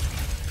way.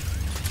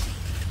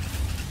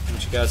 I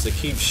want you guys to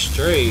keep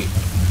straight.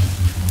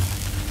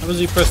 How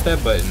does you press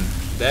that button?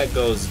 That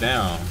goes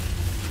down.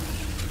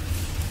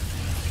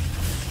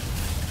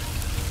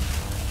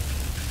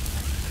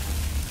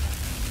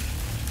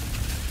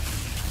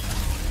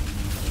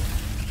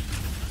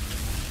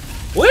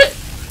 What?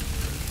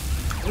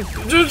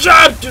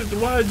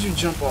 Why did you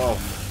jump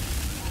off?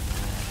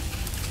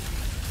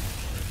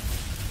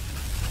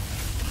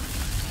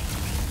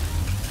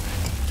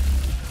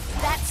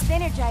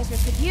 Spinnergizer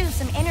could use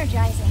some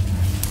energizing.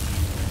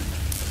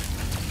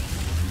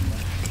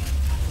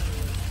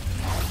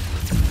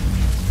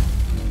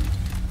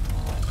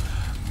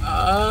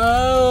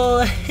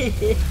 Oh.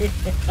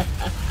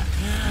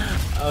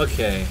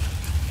 Okay.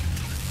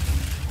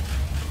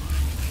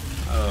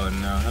 Oh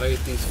no, how do I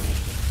get these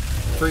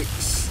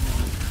freaks?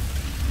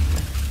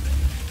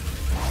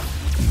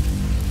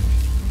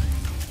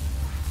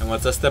 And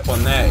once I step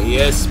on that,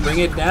 yes, bring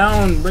it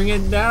down, bring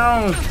it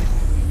down.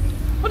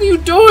 What are you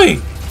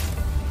doing?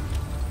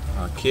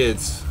 Oh,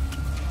 kids.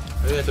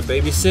 Are you have to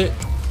babysit?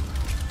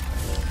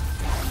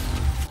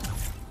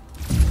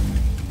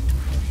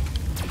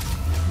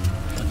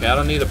 Okay, I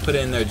don't need to put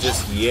it in there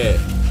just yet.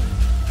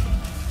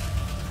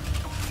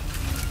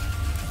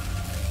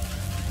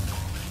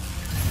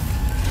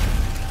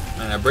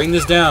 And I bring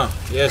this down.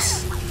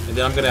 Yes. And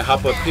then I'm going to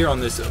hop up here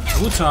on this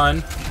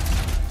futon.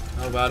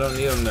 Oh, but I don't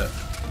need them to...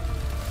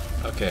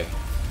 Okay.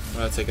 I'm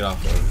going to take it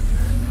off of.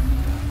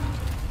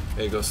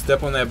 There you go.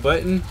 Step on that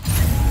button.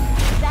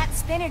 That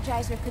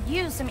Spinnergizer could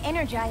use some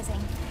energizing.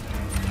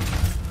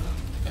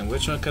 And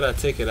which one could I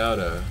take it out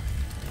of?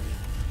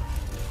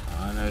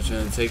 I'm not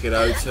trying to take it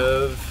out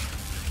of.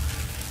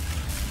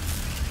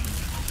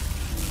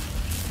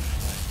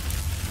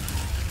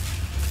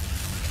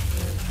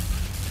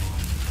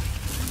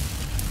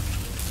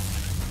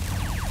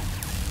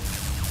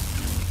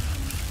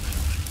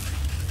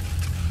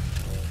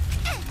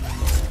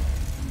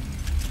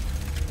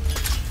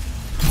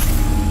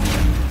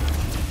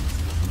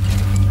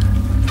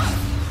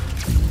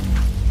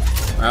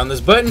 Around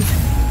this button.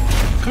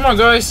 Come on,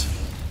 guys.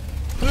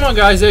 Come on,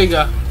 guys. There you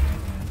go.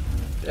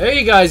 There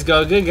you guys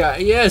go. Good guy.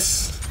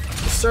 Yes.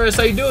 Yes, sir. That's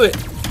how you do it.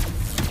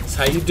 That's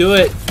how you do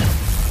it.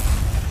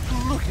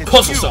 Look at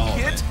Puzzle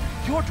you, kid.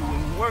 You're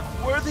doing work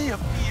worthy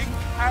of being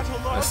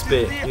cataloged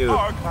spit, in the you.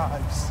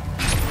 archives.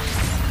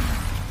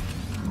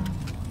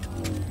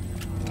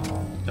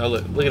 Oh,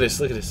 look at this.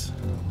 Look at this.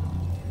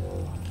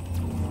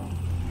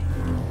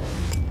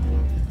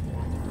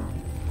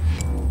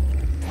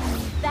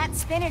 That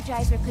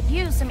Spinnergizer could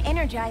use some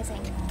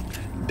energizing.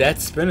 That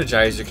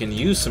Spinnergizer can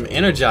use some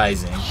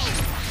energizing.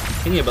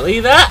 Can you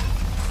believe that?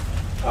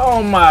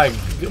 Oh my,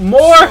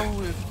 more?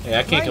 Hey,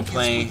 I can't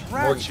complain.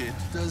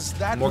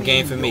 More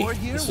game for me.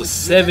 This was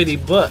 $70.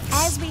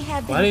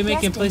 Why are they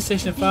making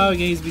PlayStation 5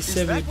 games be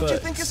 $70? What you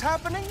think is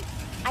happening?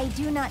 I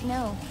do not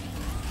know.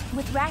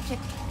 With Ratchet,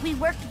 we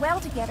worked well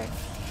together,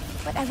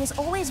 but I was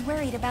always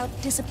worried about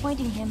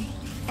disappointing him,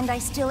 and I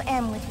still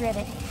am with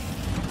Rivet.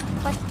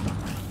 But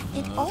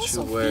it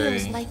also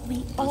feels like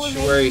we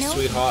already know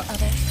each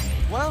other.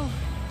 Well,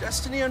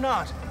 destiny or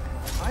not,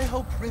 I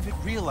hope Rivet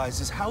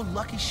realizes how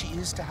lucky she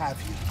is to have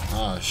you.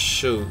 Oh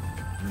shoot.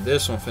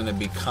 This one finna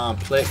be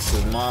complex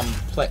as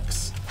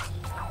mom-plex.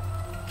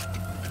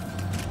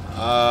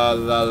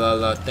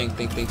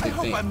 Think. I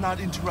hope I'm not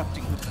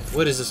interrupting.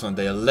 What is this one?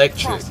 The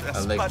electric.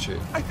 Process, electric.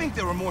 But I think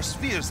there are more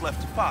spheres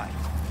left to find.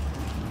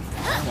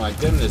 Oh my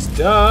goodness,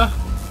 duh.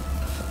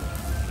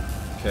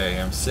 Okay,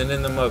 I'm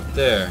sending them up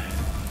there.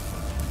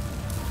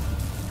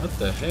 What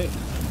the heck?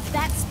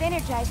 That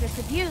Spinnergizer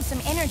could use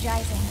some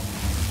energizing.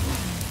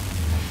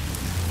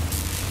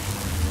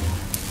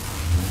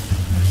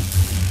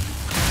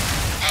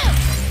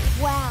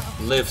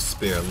 Lift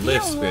spear.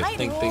 Lift spear.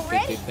 Think.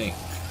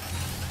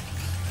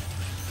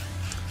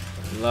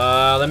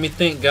 Let me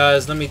think,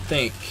 guys. Let me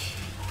think.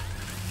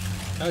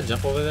 Can I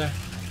jump over there?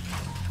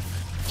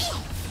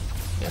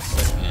 Yes,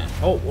 I can.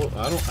 Oh, well,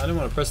 I didn't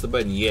want to press the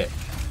button yet.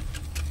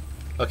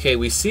 Okay,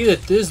 we see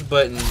that this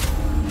button.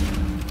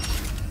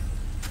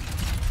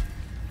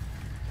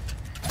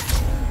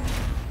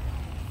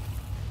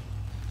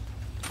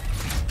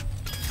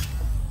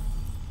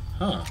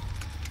 Huh.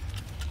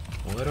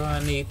 What do I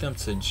need them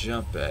to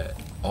jump at?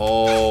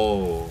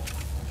 Oh.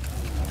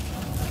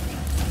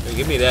 Here,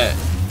 give me that.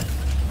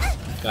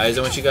 Guys,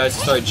 I want you guys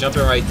to start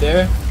jumping right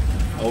there.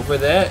 Over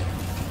that.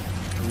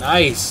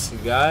 Nice,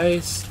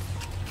 guys.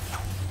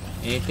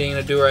 Anything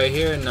to do right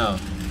here? No.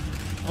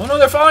 Oh no,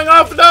 they're falling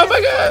off! No,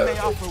 my God! I may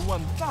offer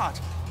one thought.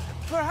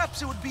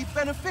 Perhaps it would be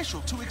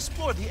beneficial to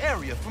explore the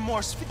area for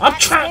more speed. I'm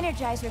trying.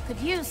 Energizer could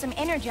use some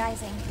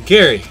energizing.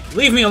 Gary,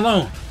 leave me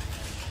alone.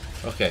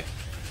 Okay.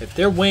 If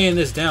they're weighing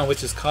this down,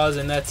 which is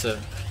causing that to...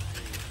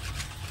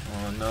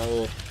 Oh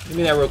no. Give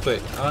me that real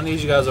quick. I don't need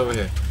you guys over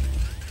here.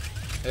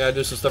 I gotta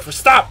do some stuff for...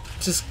 Stop!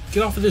 Just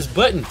get off of this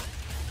button.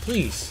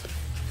 Please.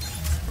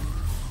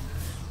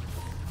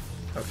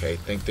 Okay,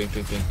 think.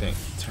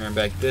 Turn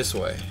back this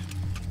way.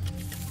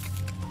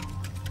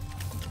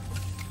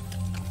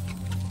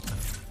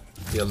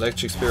 The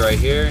electric spear right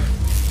here.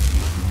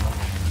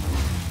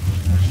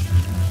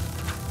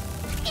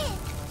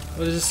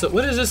 What is this?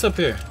 What is this up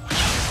here?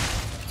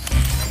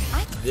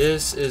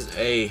 This is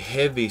a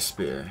heavy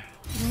spear.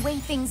 You can weigh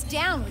things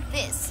down with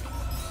this.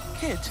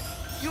 Kid,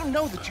 you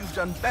know that you've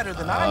done better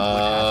than I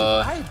would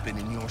have if I had been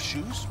in your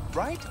shoes,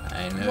 right?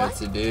 I know what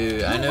to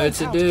do. I know what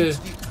to do.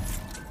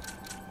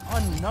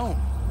 Unknown,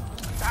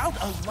 without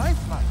a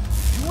lifeline,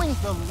 doing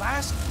the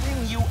last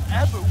thing you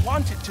ever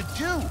wanted to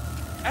do,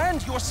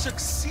 and you're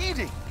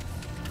succeeding.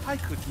 I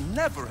could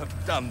never have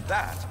done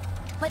that.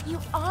 But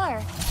you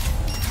are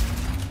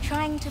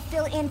trying to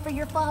fill in for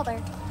your father.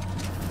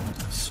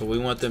 So we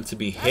want them to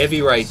be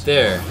heavy right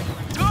there,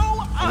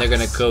 and they're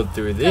gonna go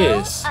through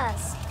this.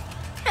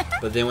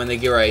 But then when they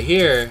get right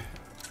here,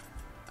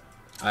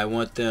 I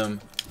want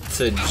them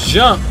to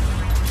jump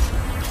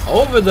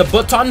over the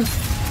button.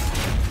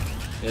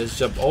 Let's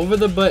jump over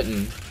the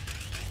button,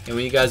 and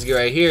when you guys get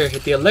right here,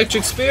 hit the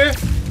electric spear,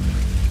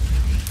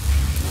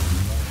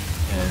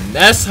 and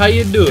that's how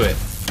you do it.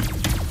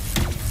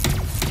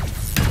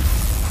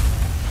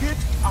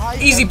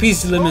 Easy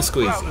peasy lemon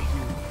squeezy.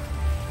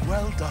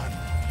 Well done.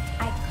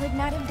 I could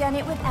not have done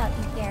it without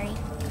you, Gary.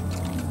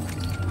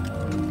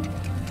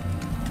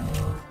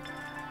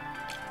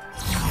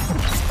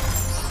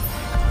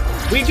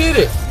 We did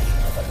it.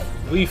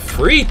 We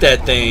freed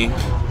that thing.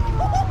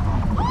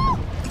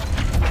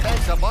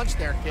 Thanks a bunch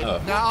there, kid.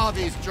 Oh. Now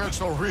these jerks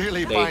will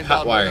really find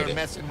out what they're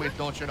messing with,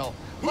 don't you know?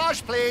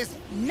 Flush, please.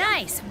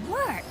 Nice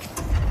work.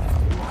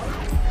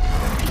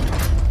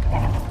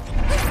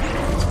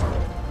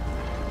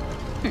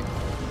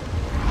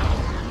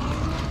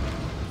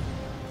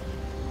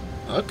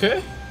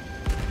 Okay.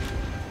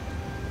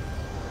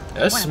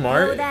 That's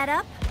smart. Blow that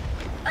up?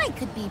 I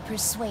could be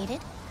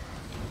persuaded.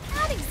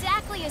 Not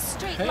exactly a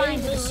straight line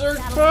to the Dessert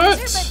but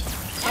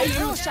how you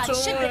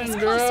doing,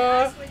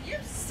 girl? When you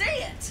see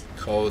it.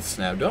 Cold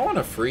snap. Do I want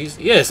to freeze?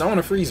 Yes, I want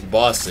to freeze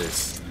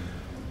bosses.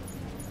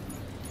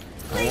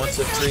 I want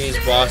to freeze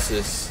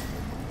bosses.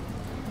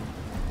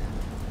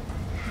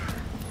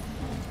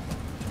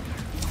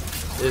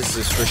 This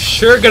is for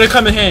sure gonna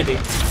come in handy.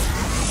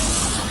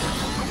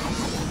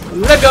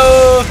 Let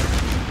go!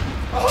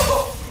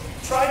 Oh,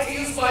 trying to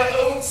use my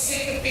own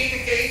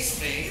sympathy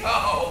against me.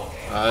 Oh,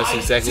 that's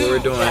exactly what we're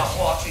doing. Not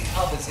watching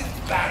others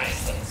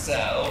embarrass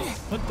themselves.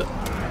 What the?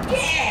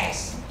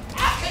 Yes!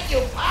 How could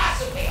you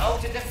possibly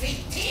hope to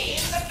defeat Team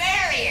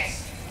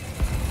Nefarious?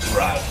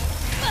 Right.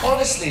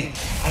 Honestly,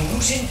 I'm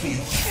losing for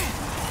you.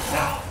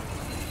 Now,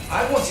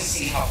 I want to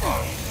see how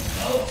far you can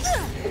go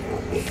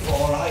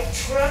before I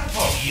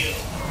trample you.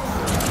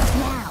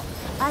 Now,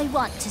 I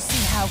want to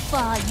see how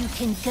far you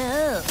can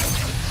go.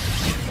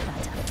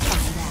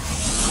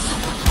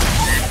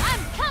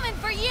 I'm coming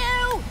for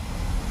you!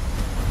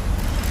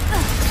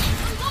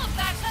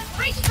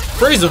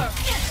 Freeze him!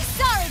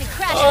 Sorry to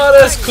crash. Oh,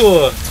 that's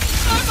cool.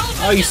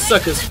 Oh, you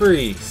suckers,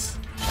 freeze.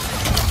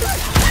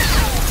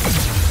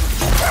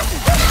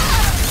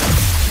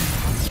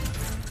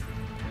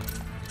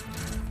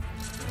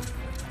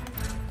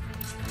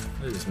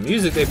 What is this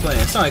music they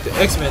playing? It sounds like the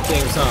X-Men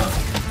theme song.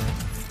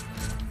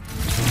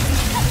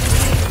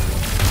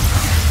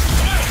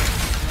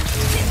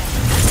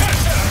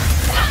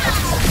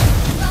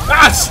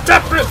 Ah,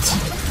 stop it!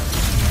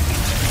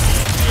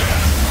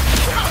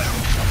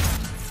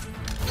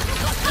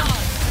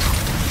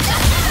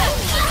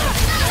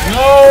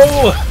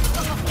 No!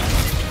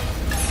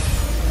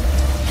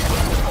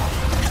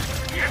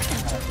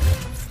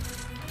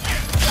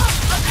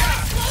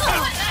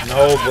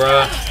 No,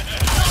 bruh.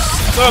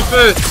 Stop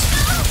it!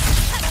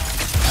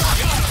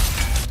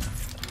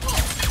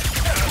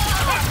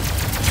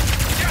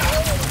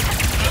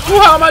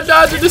 How am I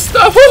dodging this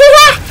stuff?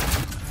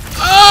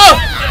 Oh!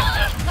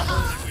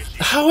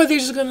 How How are they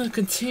just gonna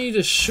continue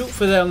to shoot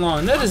for that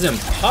long? That is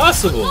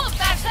impossible.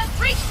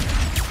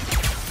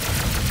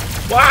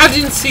 Wow, I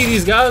didn't see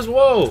these guys.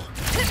 Whoa.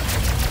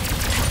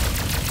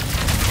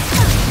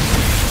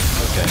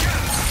 Okay.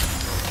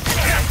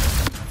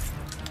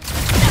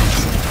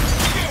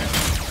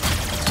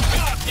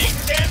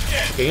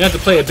 Okay, you have to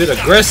play a bit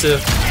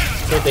aggressive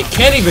so they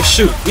can't even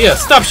shoot. Yeah,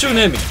 stop shooting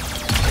at me.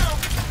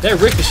 That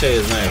ricochet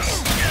is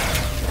nice.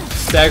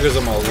 Staggers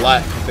them a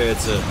lot compared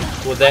to,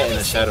 well, that and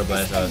the Shadow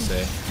Blast, I would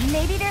say.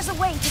 Maybe there's a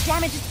way to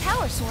damage its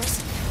power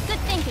source.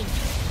 Good thinking.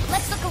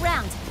 Let's look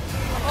around.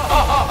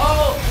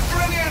 Oh,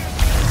 brilliant!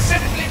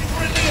 Simply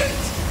brilliant!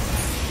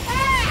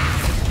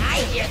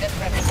 I hear the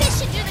premise. This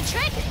should do the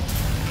trick.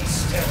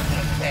 Still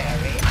the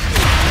fairy.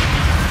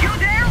 You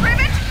there,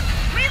 Rivet?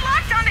 We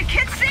locked on the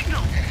kid's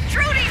signal.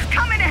 Trudy's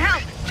coming to help.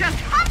 Just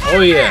hop on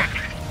Oh yeah. back.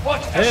 What?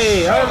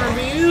 Hey, I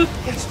remember you.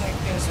 Let's make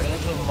this a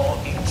little more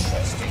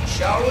interesting,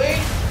 shall we?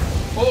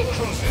 All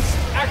cruisers,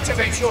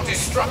 activate your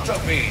destructor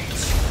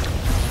beams.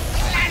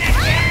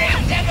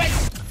 Planetary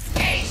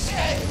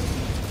devastation!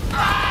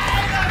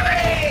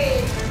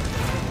 Finally!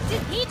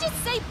 Did he just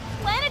say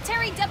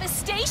planetary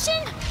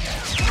devastation?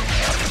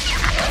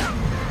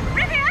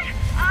 Rivet,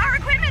 our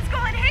equipment's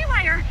going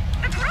haywire.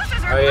 The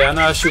cruisers are. Oh yeah, I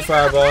know how to shoot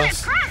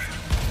fireballs.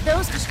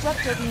 Those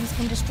destructor beams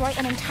can destroy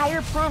an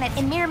entire planet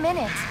in mere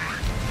minutes.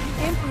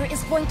 The Emperor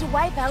is going to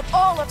wipe out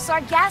all of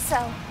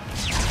Sargasso.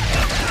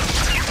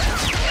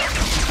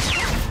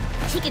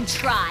 He can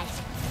try.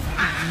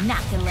 I'm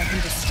not gonna let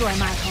him destroy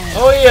my home.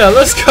 Oh yeah,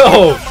 let's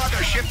go.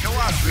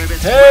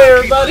 Hey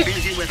everybody.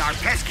 Busy with our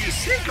pesky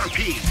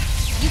centipede.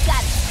 You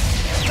got it.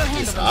 Go handle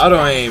This those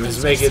auto aim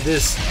is making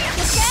this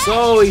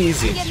so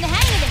easy. I'm getting the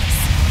hang of this.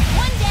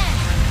 One down.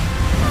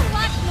 A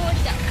lot more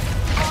to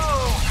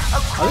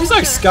go. Are these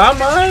like sky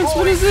mines?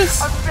 What is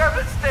this? I'm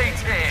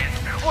devastated.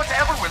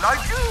 Whatever will I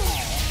do?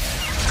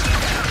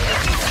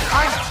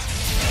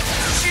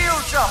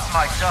 Shields up,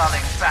 my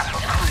darling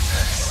battle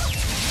cruisers.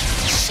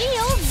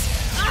 Shields?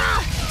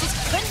 Ah, just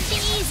couldn't be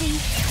easy.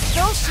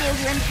 Those shields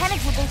are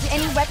impenetrable to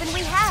any weapon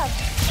we have.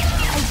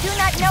 I do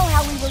not know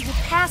how we will get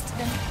past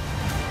them.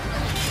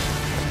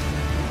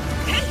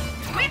 Hey,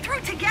 we threw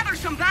together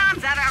some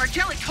bombs out of our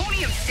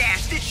gelatonium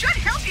stash that should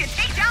help you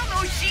take down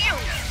those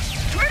shields.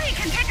 Trudy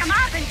can pick them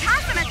up and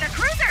toss them at the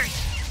cruisers.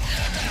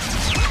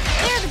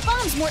 There are the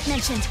bombs Mort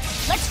mentioned.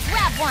 Let's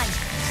grab one.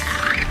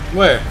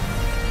 Where?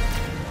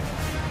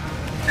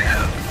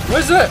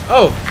 Where's that?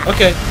 Oh,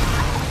 okay.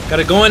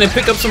 Gotta go in and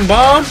pick up some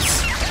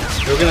bombs.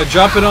 We're gonna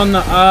drop it on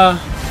the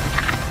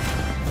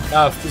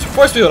this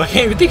force field. I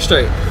can't even think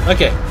straight.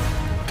 Okay,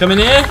 coming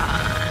in.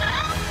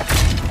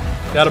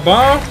 Got a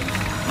bomb.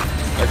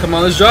 Yeah, come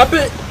on, let's drop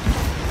it.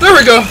 There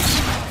we go.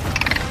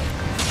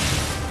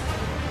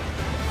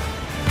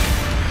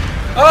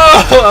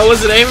 Oh, I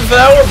wasn't aiming for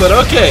that one, but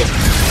okay.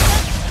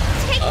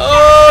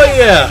 Oh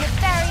yeah.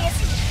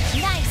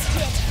 Nice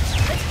hit.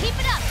 Let's keep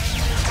it up.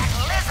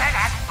 Listen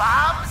at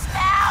bombs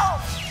now?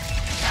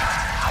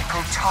 I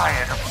grow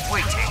tired of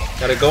waiting.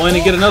 Gotta go in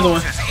and get another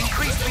one.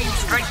 Increase beam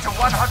strength to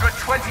 120%.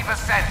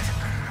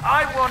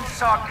 I want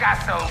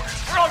Sargasso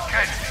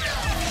broken.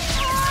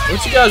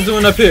 What you guys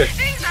doing up here?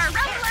 Things are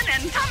rumbling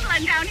and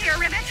tumbling down here,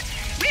 Rivet.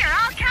 We are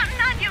all counting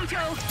on you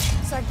two.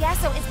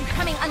 Sargasso is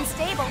becoming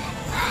unstable.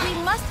 We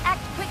must act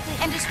quickly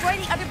and destroy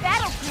the other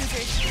battle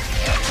cruisers.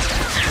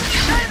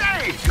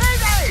 Mayday!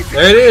 Mayday!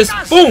 There it is.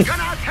 Boom.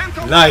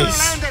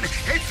 Nice.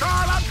 It's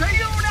all up to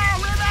you now,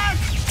 Rivet!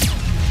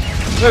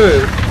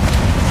 Wait.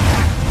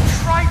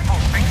 Trifle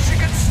thinks she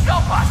can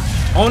stop us.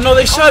 Oh no,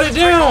 they shot it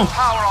down.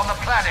 Power on the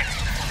planet.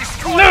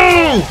 Destroy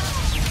No.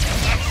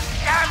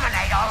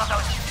 Exterminate all of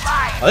those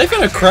spies. Are they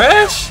gonna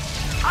crash?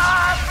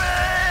 Obliterate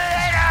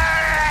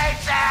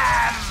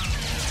them!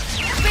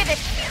 Rivet,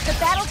 the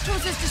battle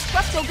cruiser's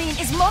destructo beam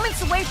is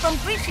moments away from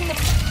breaching the...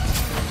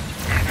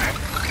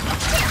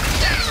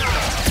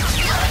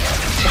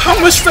 How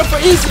much stuff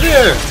is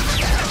there?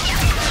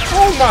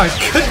 Oh my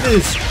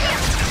goodness.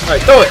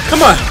 Alright, throw it.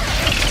 Come on.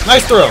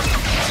 Nice throw.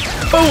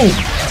 Boom.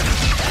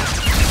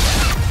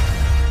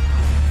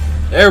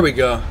 There we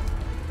go.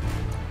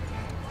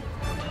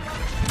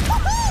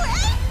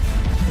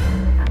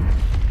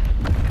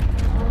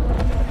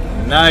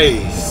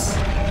 Nice.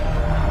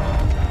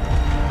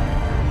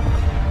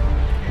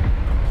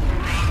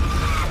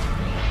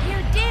 You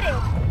did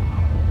it!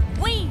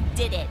 We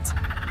did it.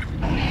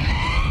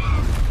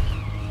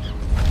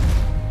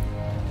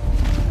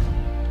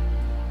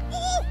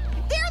 Oh,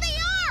 there they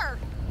are!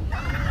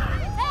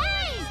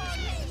 Hey!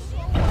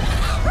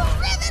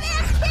 Rivet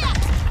and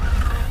Kit!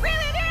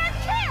 Rivet and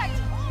Kit!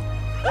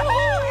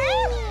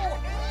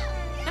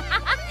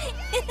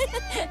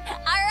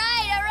 All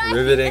right.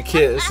 Rivet and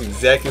Kit. That's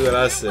exactly what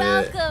I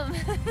said. Welcome.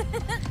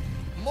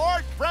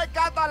 Mort, break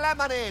out the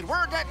lemonade.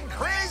 We're getting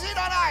crazy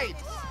tonight.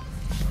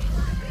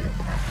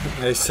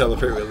 They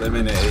celebrate with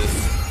lemonade.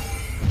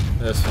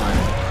 That's fine.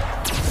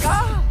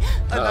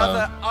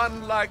 Another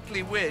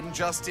unlikely win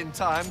just in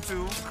time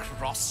to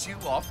cross you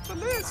off the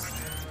list.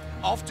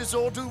 Off to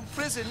Zordu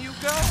prison you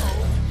go.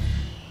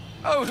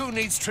 Oh, who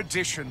needs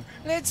tradition?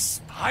 Let's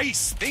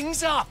spice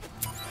things up.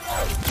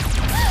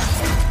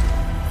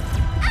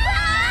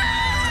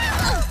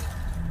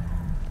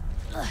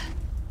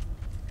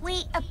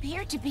 We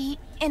appear to be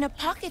in a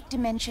pocket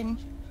dimension.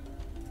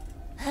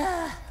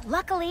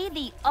 Luckily,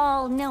 the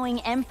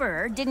all-knowing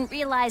Emperor didn't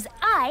realize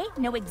I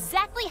know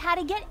exactly how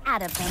to get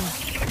out of them.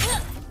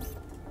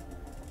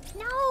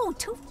 No,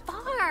 too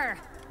far.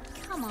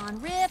 Come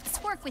on,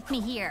 Rips, work with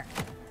me here.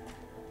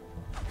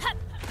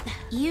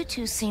 You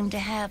two seem to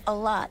have a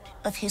lot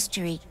of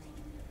history.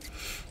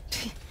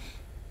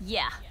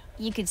 Yeah,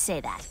 you could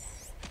say that.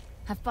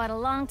 I've fought a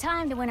long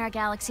time to win our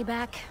galaxy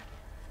back.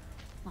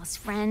 Lost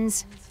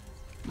friends,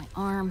 my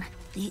arm.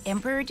 The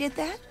Emperor did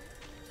that?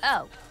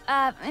 Oh,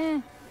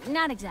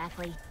 not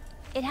exactly.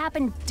 It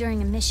happened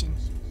during a mission.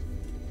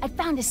 I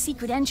found a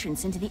secret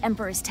entrance into the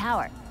Emperor's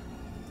tower.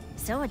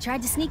 So I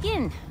tried to sneak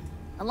in,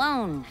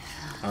 alone.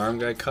 Arm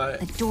got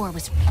caught. The door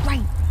was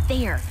right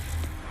there.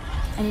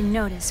 I didn't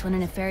notice one of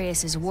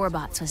Nefarious'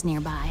 warbots was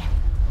nearby.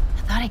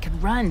 I thought I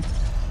could run.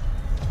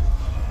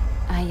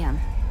 I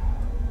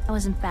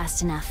wasn't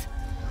fast enough.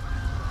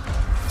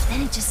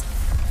 Then it just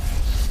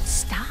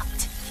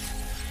stopped.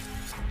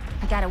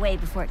 I got away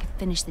before it could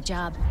finish the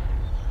job.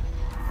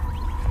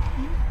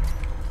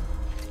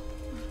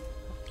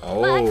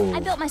 Oh. But I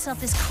built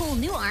myself this cool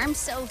new arm,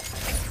 so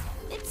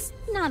it's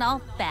not all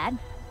bad.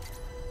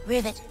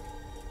 Rivet.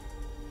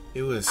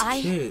 It was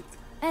Kit.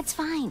 That's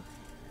fine.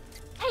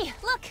 Hey,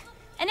 look!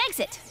 An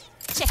exit!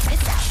 Check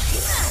this out.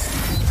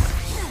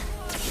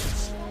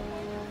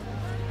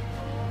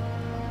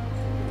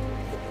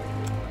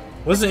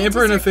 Wasn't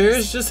Emperor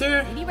Nefarious just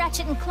here? Maybe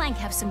Ratchet and Clank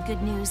have some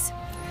good news.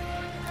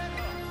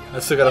 I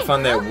still gotta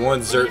find that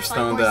one Zerp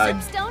stone that I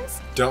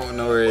don't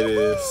know where it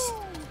is.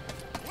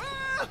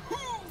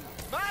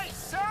 My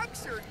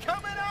socks are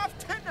coming off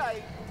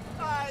tonight.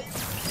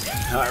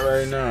 Not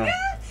right now.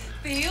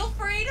 Feel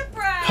free to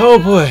brag. Oh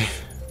boy.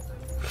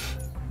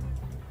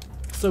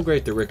 So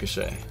great to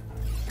ricochet.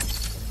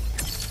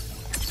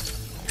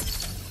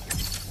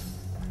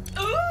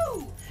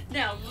 Ooh!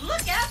 Now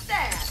look at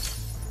that!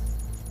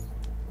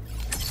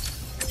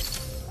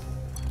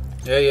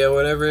 Yeah,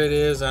 whatever it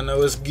is, I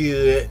know it's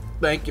good.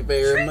 Thank you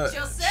very much.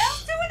 Treat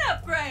yourself to an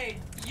upgrade.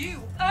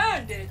 You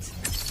earned it.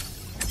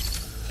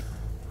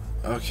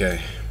 Okay.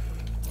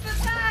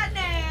 Goodbye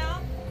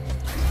now.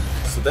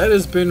 So that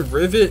has been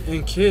Rivet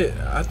and Kit.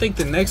 I think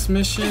the next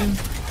mission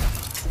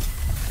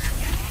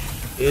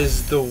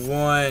is the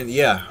one,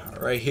 yeah,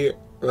 right here.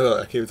 Oh,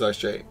 I can't talk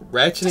straight.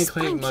 Ratchet and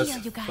Clank must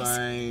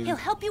find He'll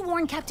help you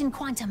warn Captain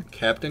Quantum.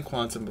 Captain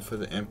Quantum before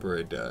the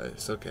Emperor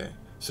does. Okay.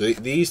 So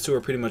these two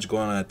are pretty much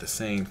going on at the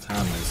same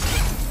time as,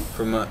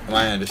 from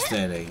my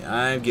understanding.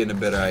 I'm getting a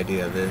better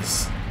idea of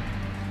this.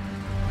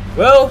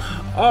 Well,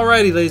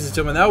 alrighty, ladies and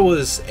gentlemen, that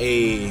was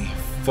a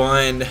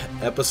fun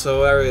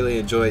episode. I really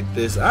enjoyed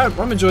this.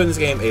 I'm enjoying this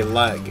game a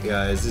lot,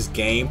 guys. This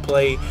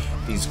gameplay,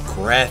 these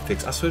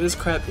graphics. I swear this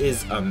crap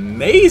is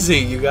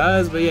amazing, you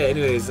guys. But yeah,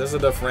 anyways, that's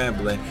enough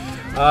rambling.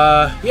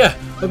 Yeah,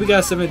 hope you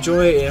guys have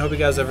enjoyed and hope you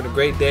guys are having a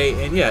great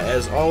day. And yeah,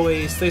 as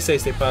always, stay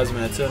safe, stay positive.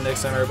 And until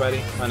next time,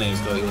 everybody, my name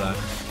is Eli.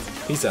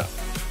 Peace out.